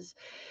challenges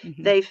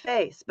Hmm. they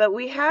face, but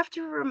we have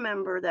to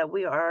remember that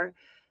we are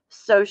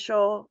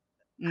social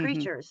Hmm.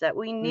 creatures, that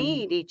we Hmm.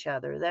 need each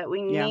other, that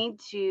we Yeah. need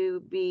to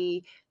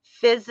be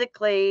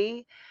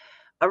physically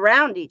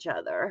around each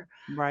other,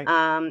 Right.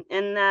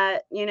 and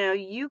that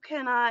you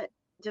cannot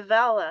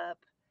develop.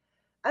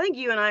 I think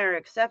you and I are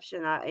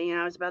exception.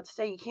 I was about to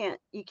say you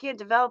can't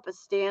develop a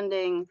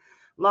standing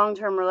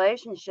long-term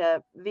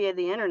relationship via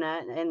the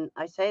internet, and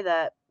I say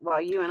that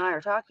while you and I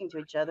are talking to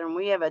each other, and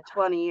we have a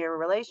 20-year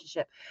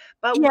relationship,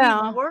 but we've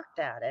Yeah. worked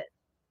at it,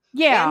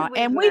 Yeah, and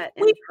we've and we've met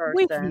in we've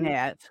we've person.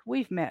 met.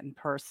 We've met in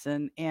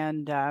person,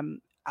 and,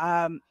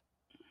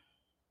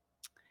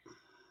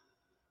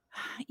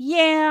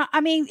 yeah,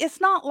 I mean, it's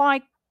not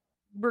like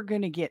we're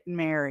gonna get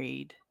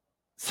married.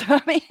 So,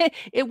 I mean,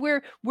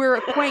 we're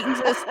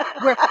acquaintances.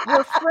 We're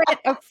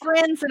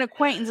friends and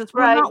acquaintances. We're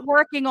Right, not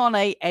working on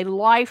a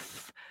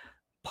life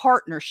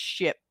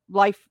partnership,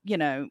 life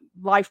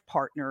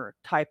partner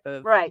type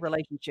of right.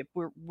 relationship.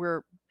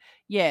 We're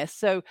yeah,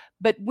 so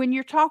but when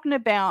you're talking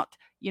about,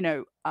 you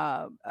know,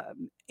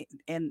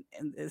 and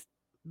this,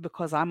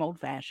 because I'm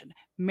old fashioned,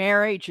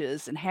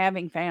 marriages and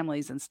having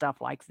families and stuff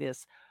like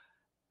this,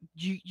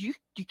 you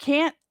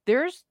can't,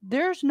 there's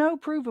no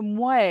proven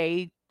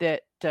way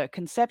that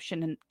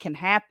conception can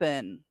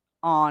happen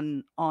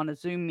on a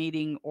Zoom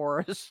meeting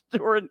or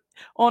or an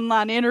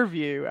online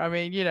interview. I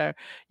mean,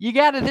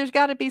 there's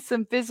got to be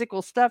some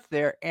physical stuff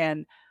there,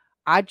 and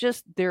I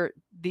just there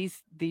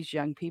these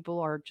young people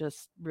are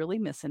just really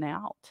missing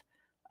out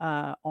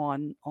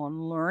on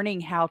learning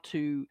how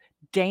to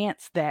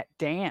dance that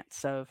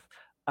dance of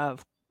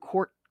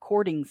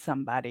courting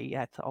somebody.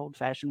 That's an old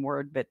fashioned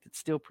word, but it's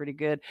still pretty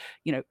good.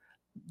 You know,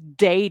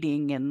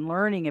 dating and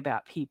learning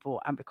about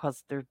people,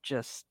 because they're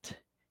just,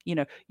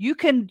 you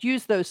can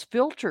use those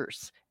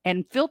filters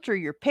and filter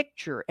your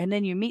picture, and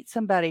then you meet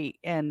somebody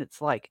and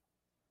it's like,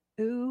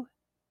 ooh,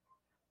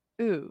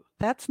 ooh,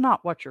 that's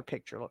not what your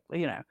picture looked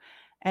like,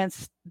 and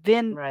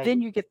Right.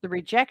 then you get the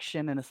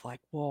rejection, and it's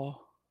like,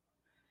 well,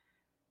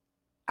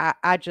 I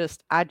Yeah.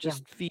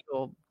 just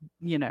feel,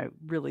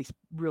 really,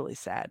 really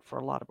sad for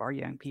a lot of our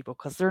young people,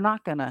 because they're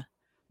not gonna,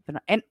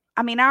 and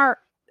I mean,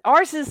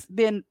 ours has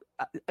been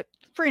a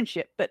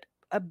friendship, but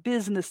a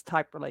business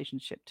type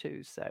relationship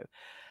too. So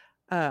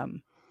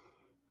um,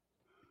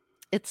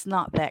 it's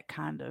not that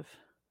kind of.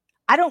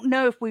 I don't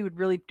know if we would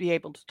really be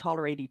able to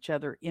tolerate each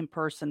other in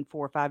person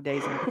 4 or 5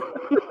 days in a row.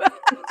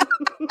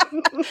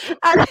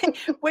 I think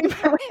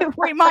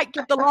we might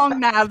get the long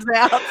knives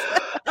out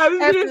I was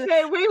gonna after.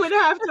 say we would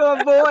have to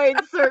avoid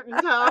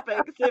certain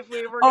topics if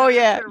we were Oh gonna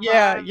yeah,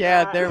 yeah, survive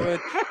yeah.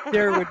 that.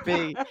 There would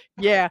be,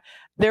 yeah,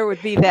 there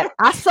would be that.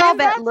 And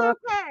that's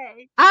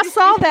okay. I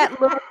saw that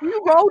look.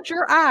 You rolled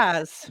your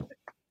eyes.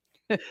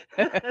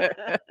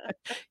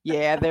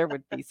 Yeah, there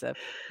would be some,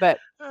 but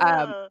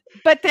um, Uh,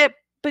 but that,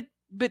 but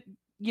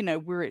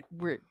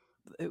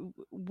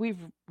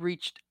we've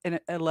reached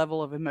a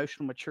level of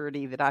emotional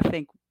maturity that I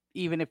think,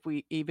 even if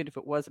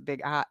it was a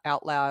big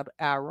out loud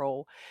eye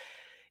roll,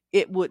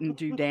 it wouldn't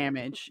do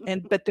damage.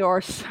 And but there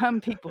are some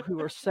people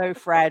who are so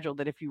fragile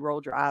that if you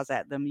rolled your eyes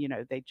at them,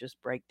 they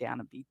just break down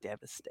and be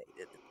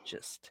devastated.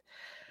 Just,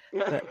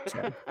 but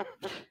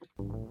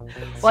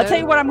well, I'll tell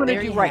you what I'm So going to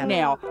there do you right have it.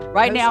 now. uh,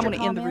 Right now, I'm Post your going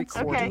to end the comments,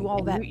 okay. recording, do all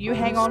and that you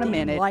hang on a boosting,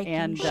 minute, liking,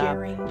 and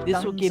sharing,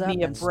 this will thumbs give up,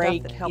 me a and stuff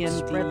break that in helps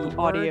spread the the word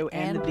audio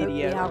and and the poke the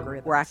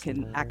video where I algorithms.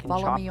 can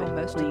Follow chop me it on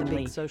most of the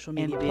cleanly, big social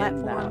and media then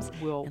platforms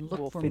we'll and we'll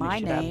look for my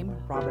finish it up name,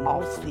 Robin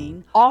off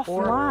Holstein,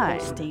 or offline,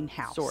 Holstein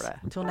House.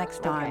 sorta. Till next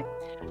Okay. time,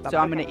 So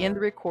I'm bye-bye. going Okay. to end the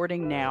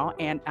recording now,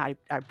 and I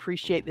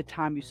appreciate the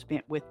time you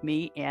spent with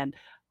me. And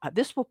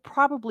this will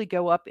probably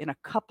go up in a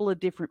couple of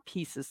different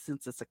pieces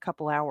since it's a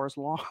couple hours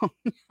long.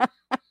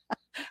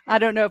 I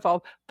don't know if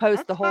I'll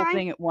post the That's whole fine.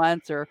 thing at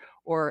once, or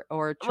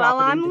Well,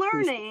 chop it I'm into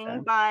pieces. learning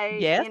So by,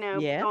 yes,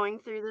 yes, going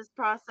through this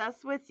process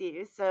with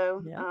you.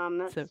 So, yeah.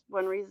 So that's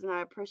one reason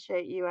I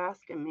appreciate you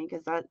asking me,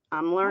 because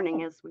I'm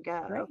learning oh, as we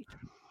go. great.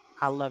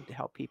 I love to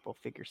help people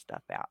figure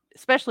stuff out,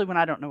 especially when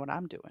I don't know what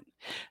I'm doing.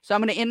 So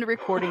I'm going to end the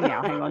recording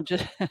now. Hang on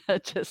just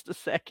just a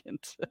second.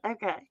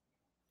 Okay.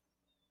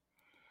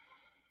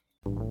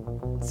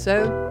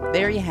 So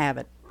there you have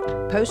it.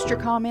 Post your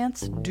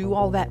comments, do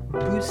all that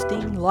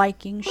boosting,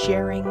 liking,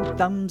 sharing,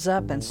 thumbs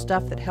up, and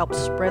stuff that helps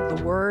spread the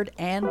word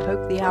and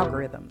poke the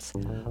algorithms.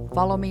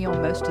 Follow me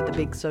on most of the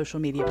big social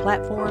media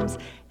platforms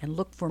and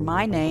look for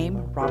my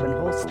name, Robin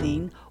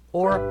Holstein,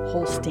 or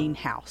Holstein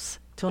House.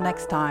 Till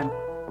next time,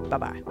 bye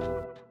bye.